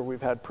spirit. Or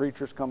we've had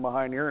preachers come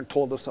behind here and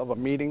told us of a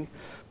meeting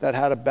that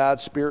had a bad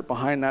spirit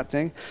behind that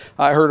thing.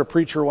 I heard a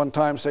preacher one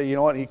time say,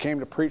 he came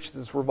to preach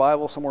this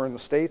revival somewhere in the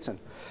States.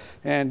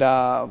 And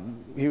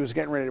he was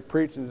getting ready to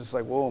preach, and it's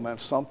like, whoa, man,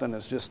 something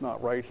is just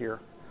not right here.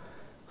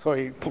 So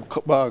he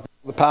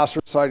the pastor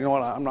decided,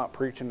 I'm not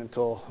preaching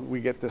until we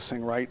get this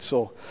thing right.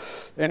 So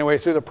anyway,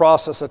 through the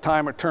process of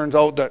time, it turns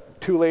out that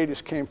two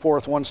ladies came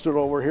forth. One stood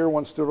over here,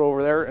 one stood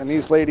over there. And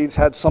these ladies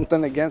had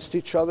something against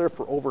each other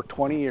for over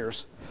 20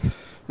 years.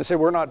 They said,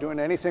 we're not doing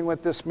anything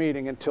with this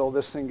meeting until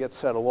this thing gets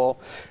settled. Well,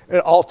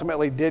 it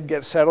ultimately did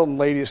get settled, and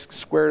ladies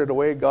squared it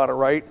away, got it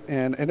right,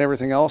 and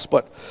everything else.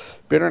 But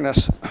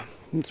bitterness,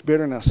 it's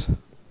bitterness.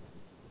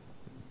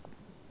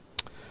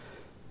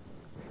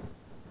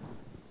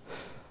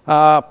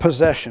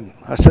 Possession.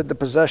 I said the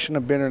possession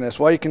of bitterness.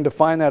 Well, you can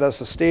define that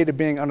as a state of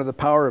being under the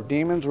power of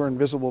demons or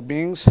invisible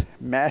beings,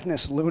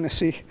 madness,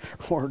 lunacy,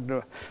 or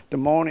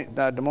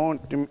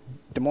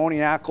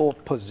demoniacal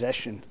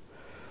possession.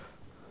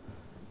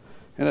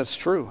 And it's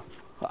true.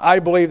 I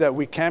believe that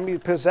we can be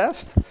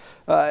possessed.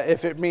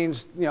 If it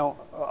means,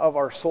 of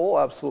our soul,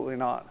 absolutely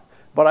not.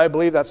 But I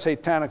believe that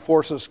satanic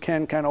forces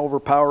can kind of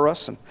overpower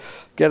us and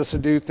get us to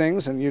do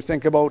things. And you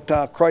think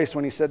about Christ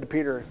when he said to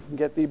Peter,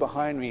 "Get thee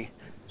behind me,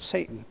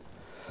 Satan."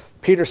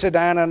 Peter said to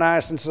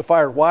Ananias into the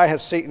fire, "Why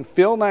has Satan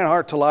filled thine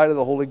heart to lie to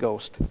the Holy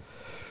Ghost?"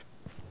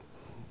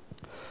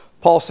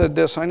 Paul said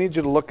this, I need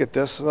you to look at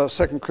this,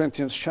 2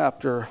 Corinthians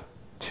chapter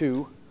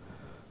 2,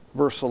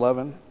 verse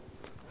 11.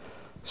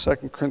 2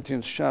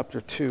 Corinthians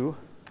chapter 2.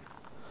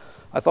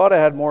 I thought I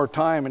had more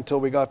time until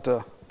we got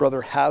to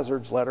Brother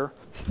Hazard's letter.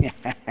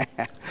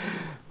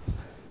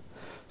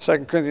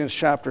 2 Corinthians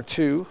chapter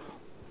 2,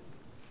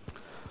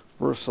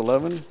 verse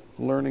 11.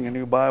 Learning a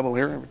new Bible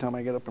here. Every time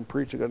I get up and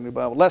preach, I got a new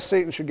Bible. Lest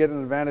Satan should get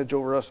an advantage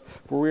over us,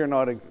 for we are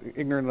not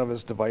ignorant of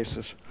his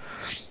devices.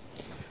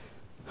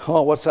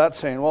 Oh, what's that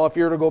saying? Well, if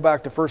you were to go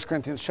back to 1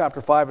 Corinthians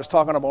chapter 5, it's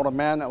talking about a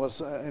man that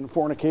was in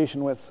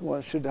fornication with,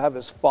 should have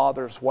his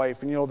father's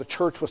wife. And the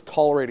church was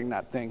tolerating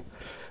that thing.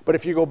 But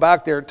if you go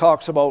back there, it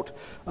talks about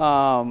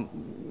a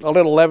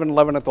little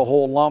leaven at the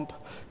whole lump.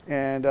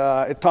 And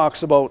it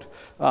talks about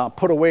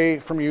put away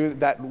from you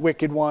that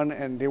wicked one,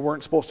 and they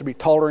weren't supposed to be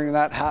tolerating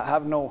that,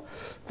 have no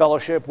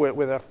fellowship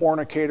with a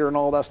fornicator and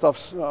all that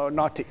stuff,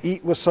 not to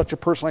eat with such a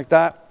person like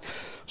that.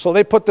 So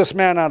they put this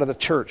man out of the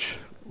church.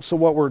 So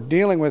what we're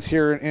dealing with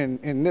here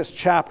in this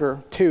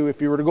chapter 2,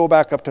 if you were to go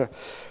back up to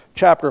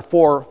chapter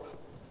 4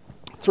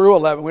 through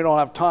 11, we don't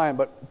have time,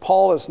 but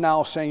Paul is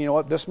now saying, you know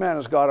what, this man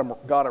has got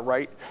it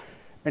right,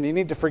 and you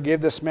need to forgive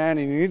this man,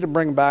 and you need to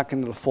bring him back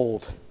into the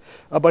fold.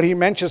 But he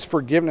mentions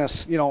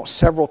forgiveness,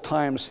 several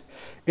times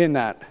in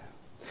that.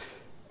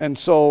 And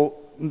so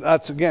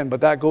that's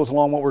but that goes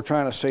along what we're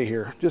trying to say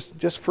here.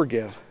 Just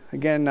forgive.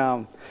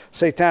 Again,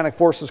 satanic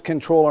forces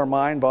control our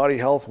mind, body,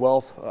 health,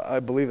 wealth. I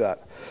believe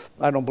that.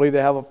 I don't believe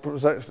they have a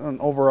possession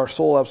over our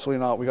soul. Absolutely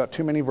not. We got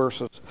too many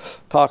verses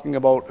talking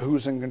about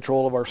who's in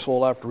control of our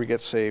soul after we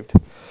get saved.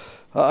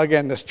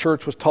 Again, this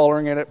church was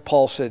tolerating it.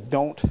 Paul said,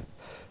 don't.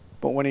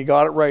 But when he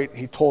got it right,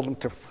 he told them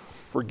to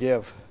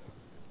forgive.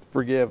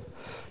 Forgive.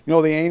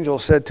 The angel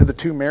said to the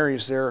two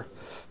Marys there,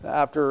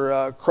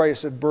 after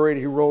Christ had buried,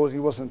 he rose, he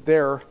wasn't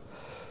there.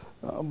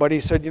 But he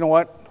said, you know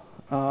what?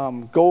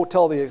 Go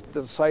tell the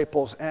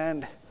disciples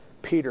and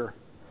Peter.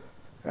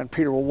 And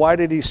Peter, well, why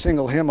did he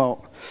single him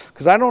out?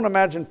 Because I don't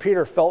imagine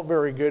Peter felt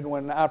very good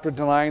when, after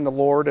denying the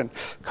Lord and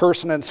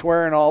cursing and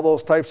swearing, all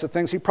those types of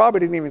things, he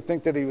probably didn't even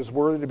think that he was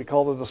worthy to be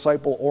called a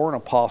disciple or an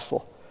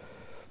apostle.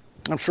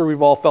 I'm sure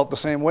we've all felt the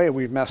same way.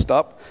 We've messed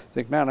up.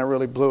 Think, man, I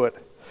really blew it.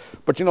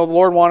 But the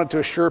Lord wanted to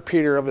assure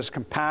Peter of his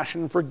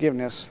compassion and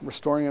forgiveness,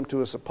 restoring him to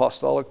his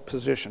apostolic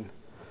position.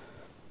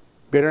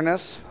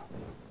 Bitterness,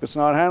 if it's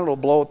not handled, it'll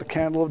blow out the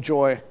candle of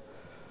joy,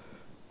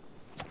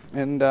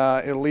 and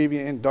it'll leave you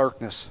in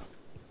darkness.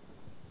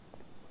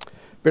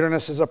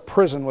 Bitterness is a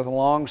prison with a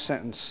long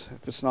sentence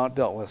if it's not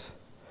dealt with.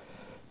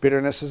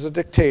 Bitterness is a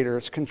dictator.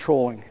 It's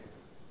controlling.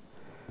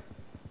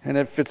 And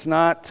if it's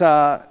not,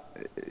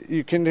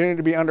 you continue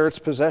to be under its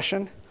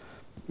possession,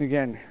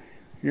 again,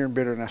 you're in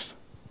bitterness.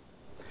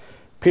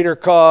 Peter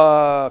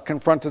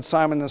confronted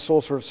Simon the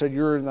sorcerer and said,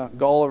 you're in the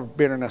gall of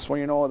bitterness.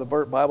 Well, the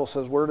Bible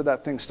says, where did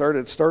that thing start?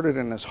 It started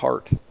in his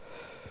heart.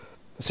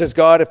 It says,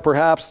 God, if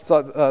perhaps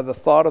the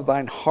thought of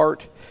thine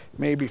heart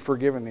may be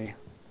forgiven thee.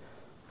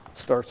 It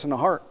starts in the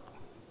heart.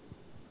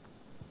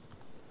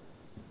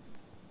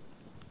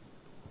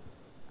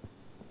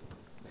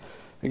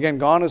 Again,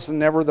 God is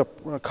never the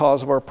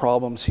cause of our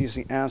problems. He's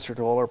the answer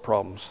to all our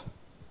problems.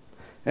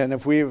 And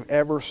if we've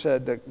ever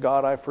said that,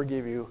 God, I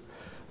forgive you,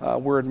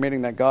 we're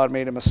admitting that God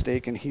made a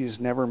mistake, and He's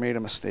never made a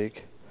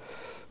mistake.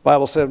 The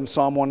Bible said in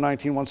Psalm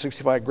 119,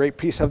 165, great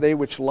peace have they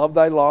which love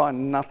thy law,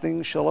 and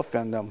nothing shall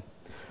offend them.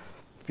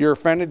 If you're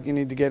offended, you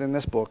need to get in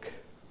this book.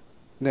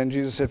 And then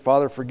Jesus said,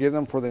 Father, forgive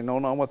them, for they know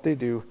not what they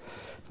do.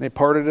 And they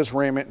parted his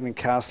raiment and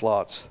cast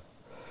lots.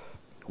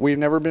 We've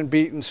never been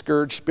beaten,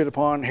 scourged, spit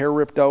upon, hair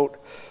ripped out,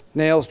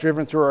 nails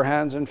driven through our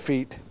hands and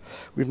feet.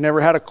 We've never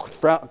had a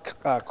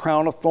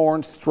crown of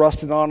thorns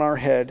thrusted on our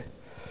head.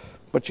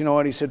 But you know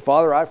what? He said,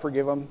 Father, I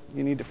forgive them.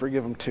 You need to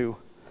forgive them too.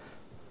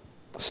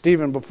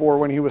 Stephen,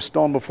 when he was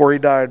stoned, before he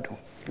died,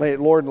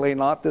 Lord, lay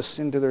not this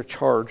sin to their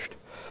charge.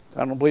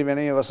 I don't believe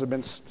any of us have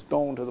been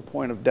stoned to the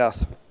point of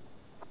death.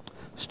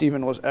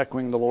 Stephen was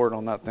echoing the Lord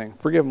on that thing.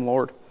 Forgive him,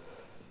 Lord.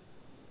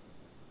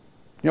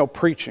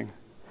 Preaching.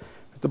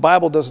 If the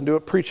Bible doesn't do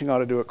it, preaching ought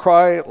to do it.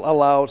 Cry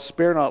aloud,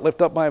 spare not,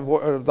 lift up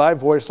thy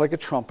voice like a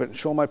trumpet, and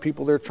show my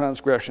people their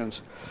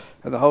transgressions,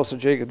 and the house of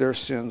Jacob their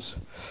sins.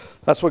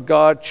 That's what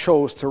God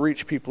chose to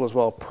reach people as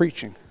well,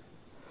 preaching.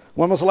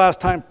 When was the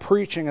last time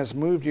preaching has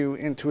moved you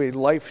into a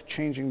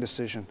life-changing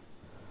decision?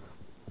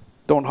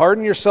 Don't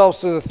harden yourselves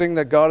to the thing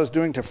that God is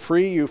doing to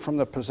free you from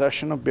the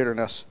possession of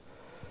bitterness.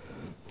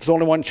 There's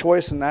only one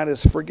choice, and that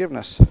is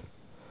forgiveness.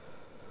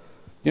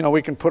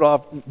 We can put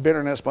off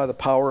bitterness by the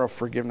power of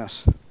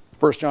forgiveness.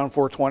 1 John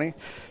 4:20,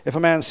 if a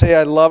man say,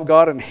 I love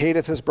God, and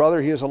hateth his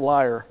brother, he is a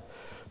liar.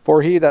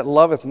 For he that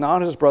loveth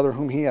not his brother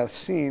whom he hath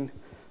seen,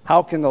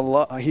 how can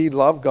he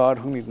love God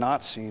whom he hath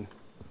not seen?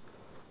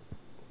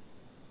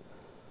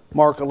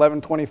 Mark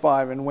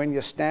 11:25, and when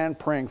you stand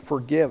praying,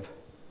 forgive,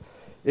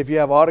 If you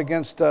have aught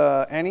against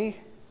any,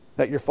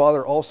 that your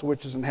Father also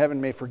which is in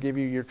heaven may forgive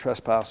you your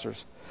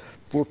trespasses.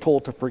 We're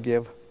told to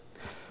forgive.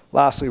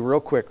 Lastly, real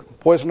quick,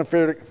 poison of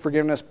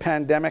forgiveness,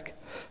 pandemic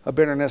of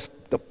bitterness,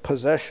 the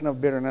possession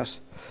of bitterness,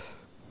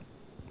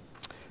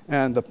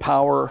 and the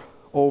power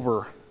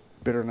over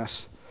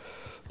bitterness.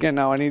 Again,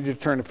 now I need you to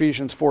turn to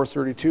Ephesians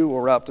 4:32.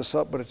 We'll wrap this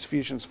up, but it's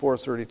Ephesians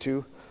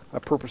 4:32. I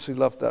purposely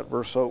left that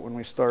verse out when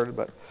we started,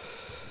 but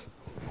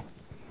it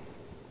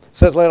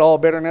says, let all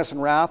bitterness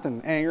and wrath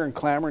and anger and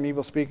clamor and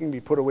evil speaking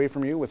be put away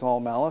from you with all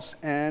malice,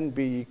 and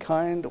be ye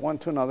kind one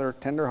to another,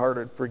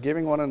 tender-hearted,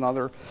 forgiving one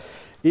another,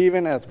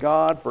 even as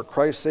God, for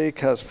Christ's sake,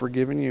 has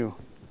forgiven you.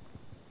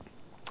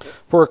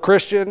 For a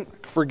Christian,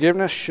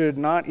 forgiveness should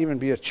not even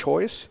be a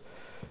choice.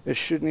 It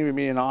shouldn't even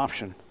be an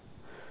option.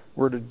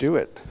 We're to do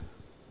it.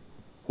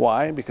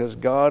 Why? Because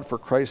God, for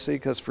Christ's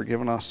sake, has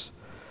forgiven us.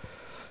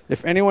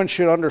 If anyone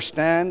should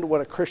understand what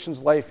a Christian's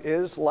life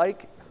is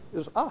like,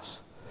 is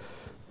us.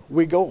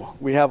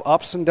 We have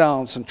ups and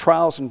downs and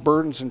trials and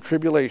burdens and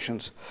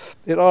tribulations.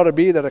 It ought to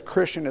be that a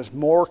Christian is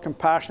more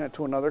compassionate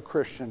to another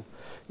Christian.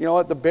 You know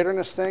what, the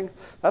bitterness thing,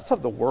 that's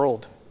of the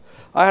world.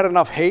 I had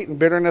enough hate and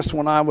bitterness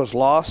when I was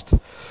lost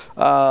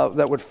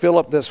that would fill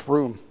up this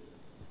room.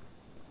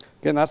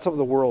 Again, that's of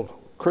the world.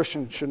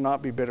 Christians should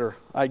not be bitter.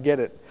 I get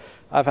it.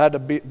 I've had to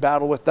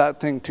battle with that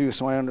thing too,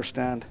 so I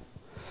understand.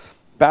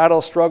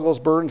 Battles, struggles,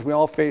 burdens we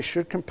all face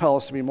should compel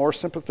us to be more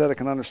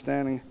sympathetic and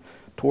understanding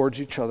towards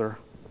each other.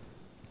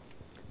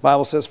 The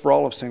Bible says, for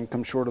all have sinned,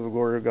 come short of the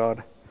glory of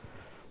God.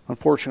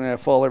 Unfortunately, I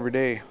fall every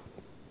day.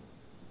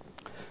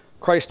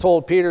 Christ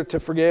told Peter to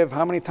forgive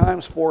how many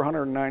times?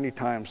 490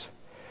 times.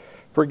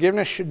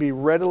 Forgiveness should be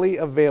readily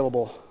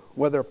available,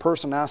 whether a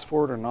person asks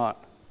for it or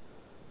not.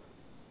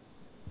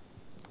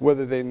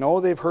 Whether they know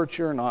they've hurt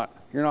you or not.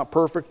 You're not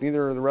perfect,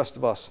 neither are the rest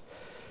of us.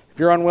 If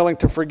you're unwilling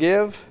to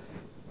forgive,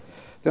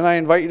 then I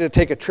invite you to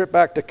take a trip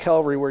back to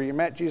Calvary where you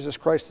met Jesus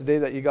Christ the day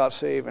that you got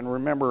saved, and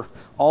remember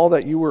all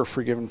that you were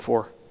forgiven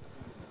for.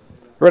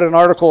 I read an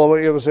article,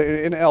 it was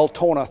in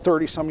Altona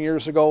 30-some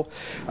years ago.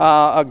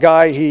 A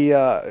guy,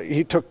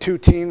 he took 2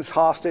 teens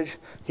hostage.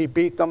 He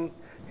beat them.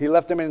 He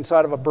left them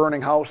inside of a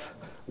burning house.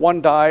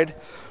 One died,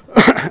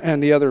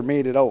 and the other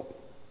made it out.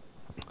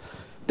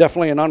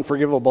 Definitely an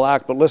unforgivable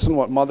act, but listen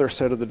what Mother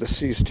said to the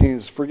deceased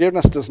teens.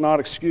 Forgiveness does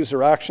not excuse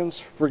their actions.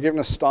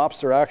 Forgiveness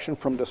stops their action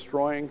from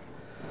destroying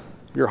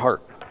your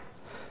heart.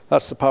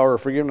 That's the power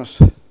of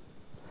forgiveness.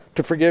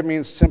 To forgive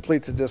means simply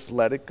to just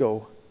let it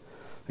go.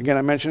 Again,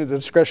 I mentioned the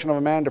discretion of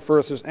a man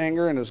deferreth his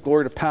anger, and his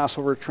glory to pass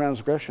over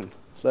transgression.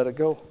 Let it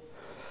go.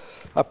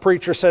 A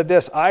preacher said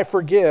this, I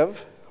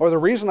forgive, or the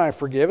reason I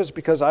forgive is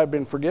because I've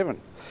been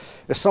forgiven.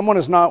 If someone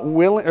is not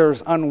willing or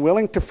is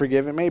unwilling to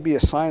forgive, it may be a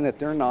sign that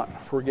they're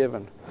not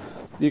forgiven.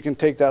 You can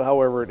take that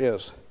however it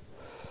is.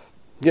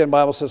 Again, the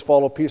Bible says,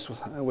 follow peace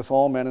with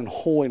all men and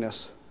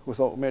holiness,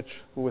 without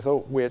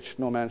which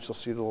no man shall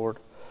see the Lord.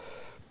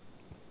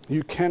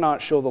 You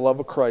cannot show the love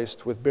of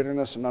Christ with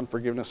bitterness and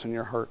unforgiveness in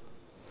your heart.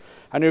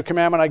 A new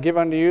commandment I give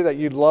unto you, that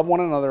you love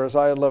one another as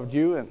I have loved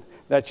you, and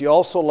that you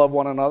also love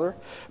one another.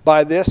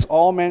 By this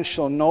all men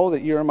shall know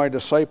that you are my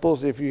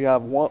disciples, if you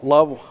have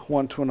love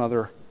one to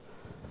another.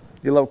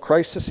 You love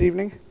Christ this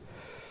evening?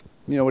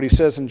 You know what he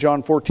says in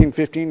John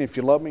 14:15, if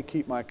you love me,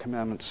 keep my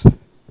commandments.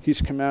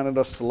 He's commanded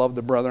us to love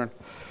the brethren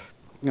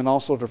and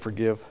also to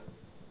forgive.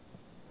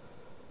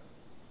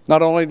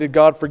 Not only did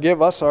God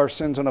forgive us our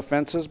sins and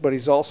offenses, but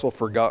he's also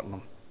forgotten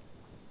them.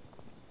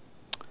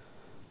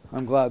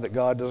 I'm glad that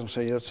God doesn't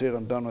say, that's it,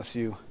 I'm done with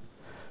you.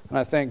 And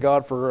I thank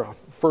God for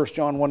 1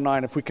 John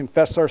 1:9. If we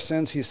confess our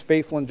sins, he's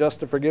faithful and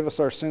just to forgive us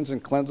our sins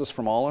and cleanse us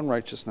from all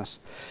unrighteousness.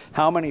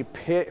 How many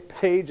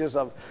pages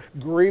of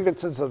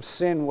grievances of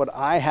sin would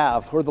I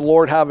have, or the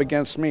Lord have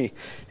against me,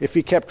 if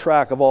he kept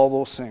track of all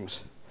those things?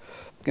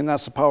 Again,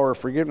 that's the power of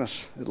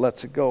forgiveness. It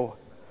lets it go.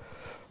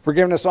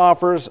 Forgiveness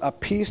offers a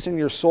peace in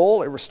your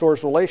soul. It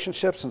restores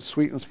relationships and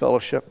sweetens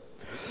fellowship.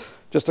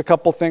 Just a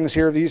couple things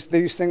here. These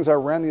things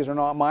are Ren. These are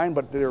not mine,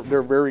 but they're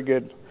very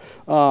good.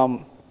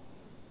 Well,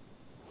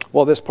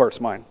 this part's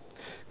mine,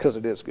 because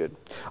it is good.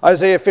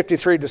 Isaiah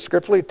 53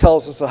 descriptively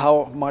tells us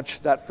how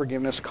much that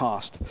forgiveness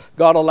cost.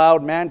 God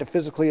allowed man to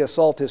physically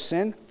assault his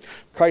sin.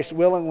 Christ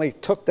willingly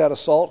took that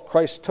assault.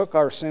 Christ took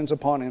our sins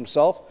upon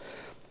himself.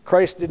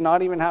 Christ did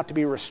not even have to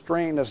be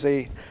restrained as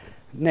they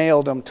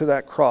nailed him to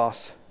that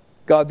cross.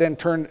 God then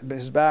turned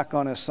his back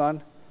on his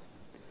son.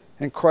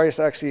 And Christ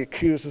actually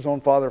accused his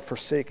own Father of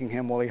forsaking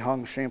him while he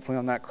hung shamefully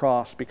on that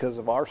cross. Because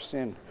of our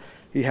sin,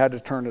 he had to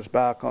turn his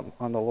back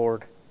on the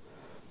Lord.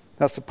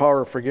 That's the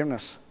power of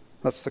forgiveness.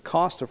 That's the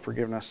cost of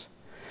forgiveness.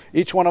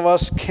 Each one of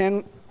us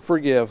can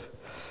forgive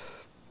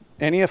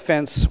any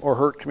offense or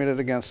hurt committed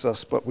against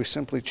us, but we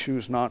simply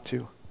choose not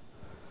to.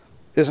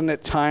 Isn't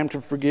it time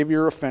to forgive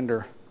your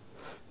offender?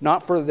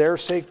 Not for their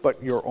sake,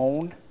 but your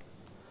own.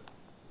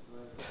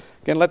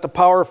 Again, let the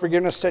power of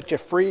forgiveness set you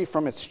free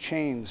from its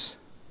chains.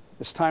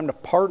 It's time to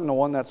pardon the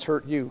one that's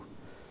hurt you.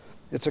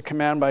 It's a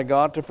command by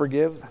God to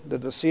forgive. The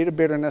deceit of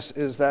bitterness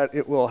is that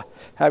it will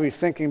have you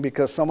thinking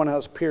because someone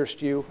has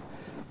pierced you,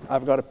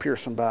 I've got to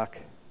pierce them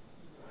back.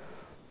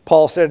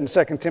 Paul said in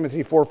 2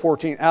 Timothy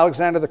 4:14,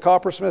 Alexander the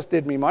coppersmith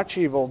did me much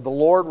evil. The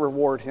Lord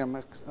reward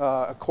him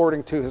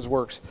according to his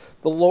works.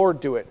 The Lord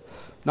do it,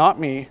 not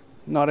me,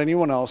 not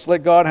anyone else.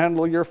 Let God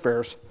handle your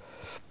affairs.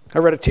 I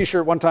read a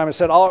t-shirt one time that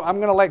said, I'm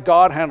going to let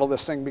God handle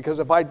this thing, because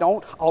if I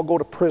don't, I'll go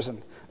to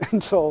prison.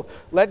 And so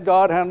let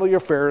God handle your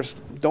affairs.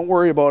 Don't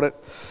worry about it.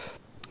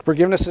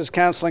 Forgiveness is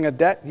canceling a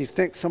debt you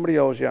think somebody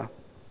owes you.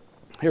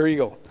 Here you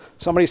go.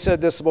 Somebody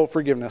said this about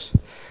forgiveness.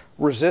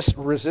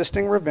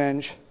 Resisting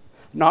revenge,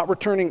 not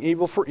returning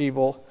evil for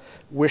evil,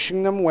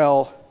 wishing them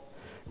well,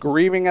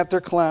 grieving at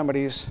their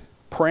calamities,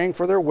 praying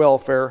for their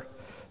welfare,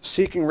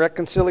 seeking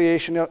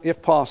reconciliation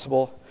if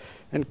possible,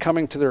 and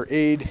coming to their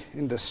aid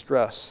in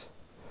distress.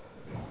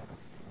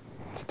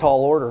 It's a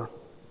tall order.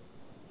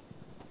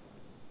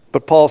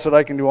 But Paul said,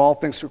 I can do all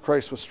things through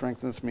Christ who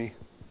strengthens me.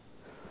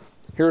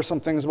 Here are some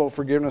things about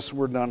forgiveness.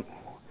 We're done.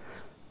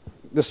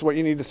 This is what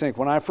you need to think.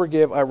 When I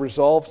forgive, I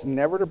resolve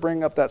never to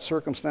bring up that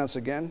circumstance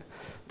again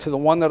to the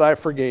one that I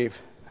forgave,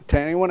 to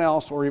anyone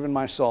else or even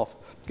myself.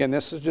 Again,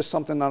 this is just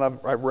something that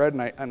I've read,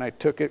 and I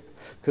took it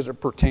because it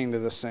pertained to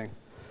this thing.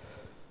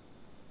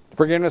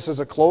 Forgiveness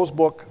is a closed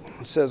book.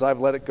 It says, I've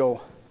let it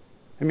go.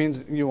 It means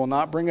you will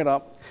not bring it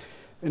up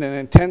in an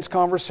intense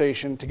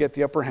conversation to get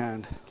the upper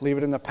hand. Leave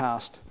it in the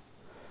past.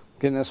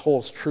 Again, this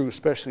holds true,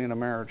 especially in a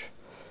marriage.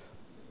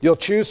 You'll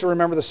choose to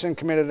remember the sin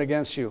committed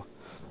against you.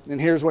 And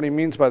here's what he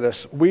means by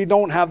this. We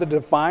don't have the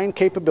divine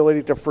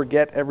capability to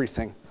forget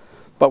everything,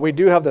 but we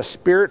do have the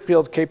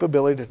spirit-filled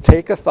capability to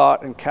take a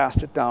thought and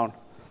cast it down.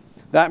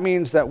 That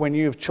means that when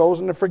you've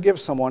chosen to forgive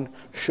someone,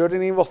 should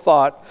an evil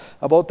thought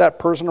about that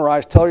person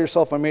arise, tell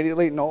yourself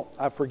immediately, no,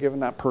 I've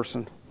forgiven that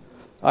person.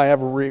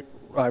 I've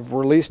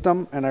released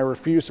them, and I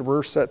refuse to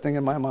reverse that thing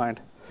in my mind.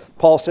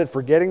 Paul said,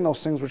 forgetting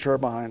those things which are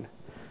behind.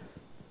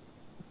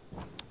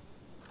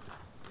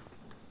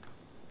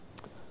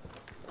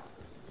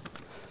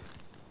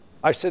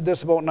 I said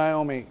this about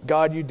Naomi.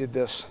 God, you did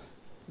this.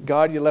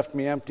 God, you left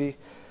me empty.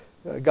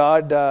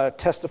 God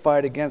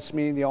testified against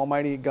me. The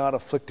Almighty God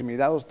afflicted me.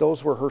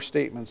 Those were her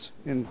statements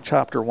in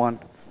chapter 1.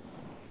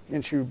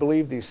 And she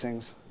believed these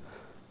things.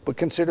 But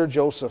consider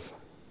Joseph.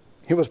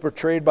 He was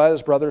betrayed by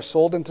his brothers,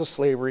 sold into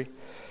slavery,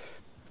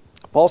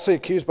 falsely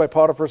accused by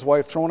Potiphar's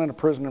wife, thrown into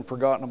prison and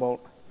forgotten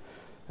about.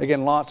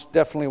 Again, lots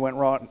definitely went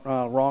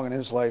wrong in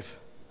his life.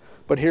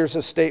 But here's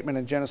his statement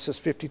in Genesis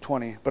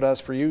 50:20. But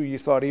as for you, you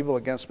thought evil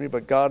against me,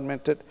 but God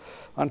meant it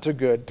unto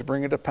good, to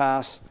bring it to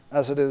pass,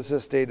 as it is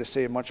this day, to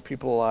save much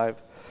people alive.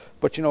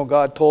 But you know,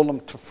 God told him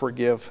to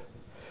forgive.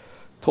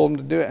 Told him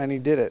to do it, and he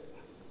did it.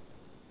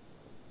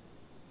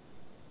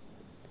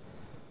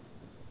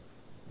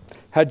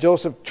 Had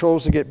Joseph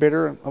chose to get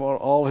bitter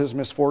about all his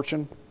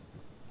misfortune,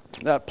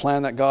 that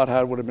plan that God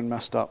had would have been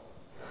messed up.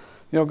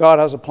 You know, God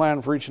has a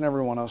plan for each and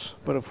every one of us.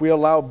 But if we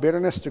allow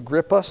bitterness to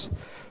grip us,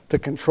 to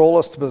control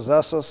us, to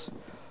possess us,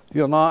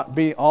 you'll not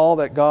be all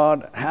that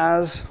God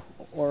has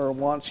or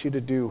wants you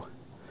to do.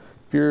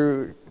 If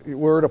you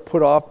were to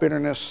put off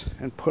bitterness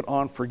and put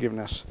on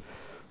forgiveness,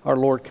 our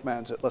Lord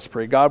commands it. Let's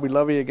pray. God, we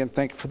love you again.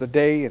 Thank you for the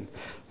day, and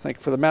thank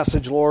you for the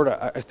message, Lord.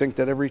 I think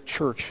that every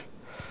church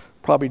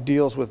probably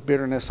deals with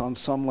bitterness on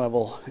some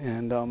level,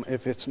 and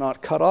if it's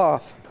not cut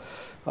off,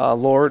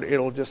 Lord,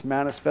 it'll just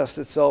manifest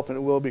itself, and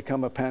it will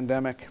become a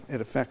pandemic. It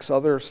affects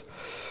others.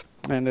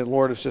 And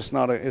Lord, it's just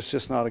not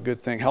a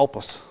good thing. Help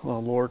us,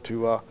 Lord,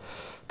 to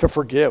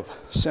forgive,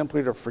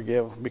 simply to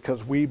forgive,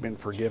 because we've been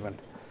forgiven.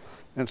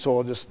 And so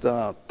I'll just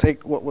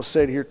take what was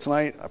said here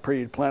tonight. I pray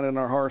you'd plant it in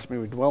our hearts. May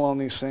we dwell on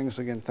these things.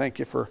 Again, thank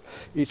you for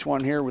each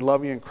one here. We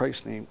love you in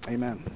Christ's name. Amen.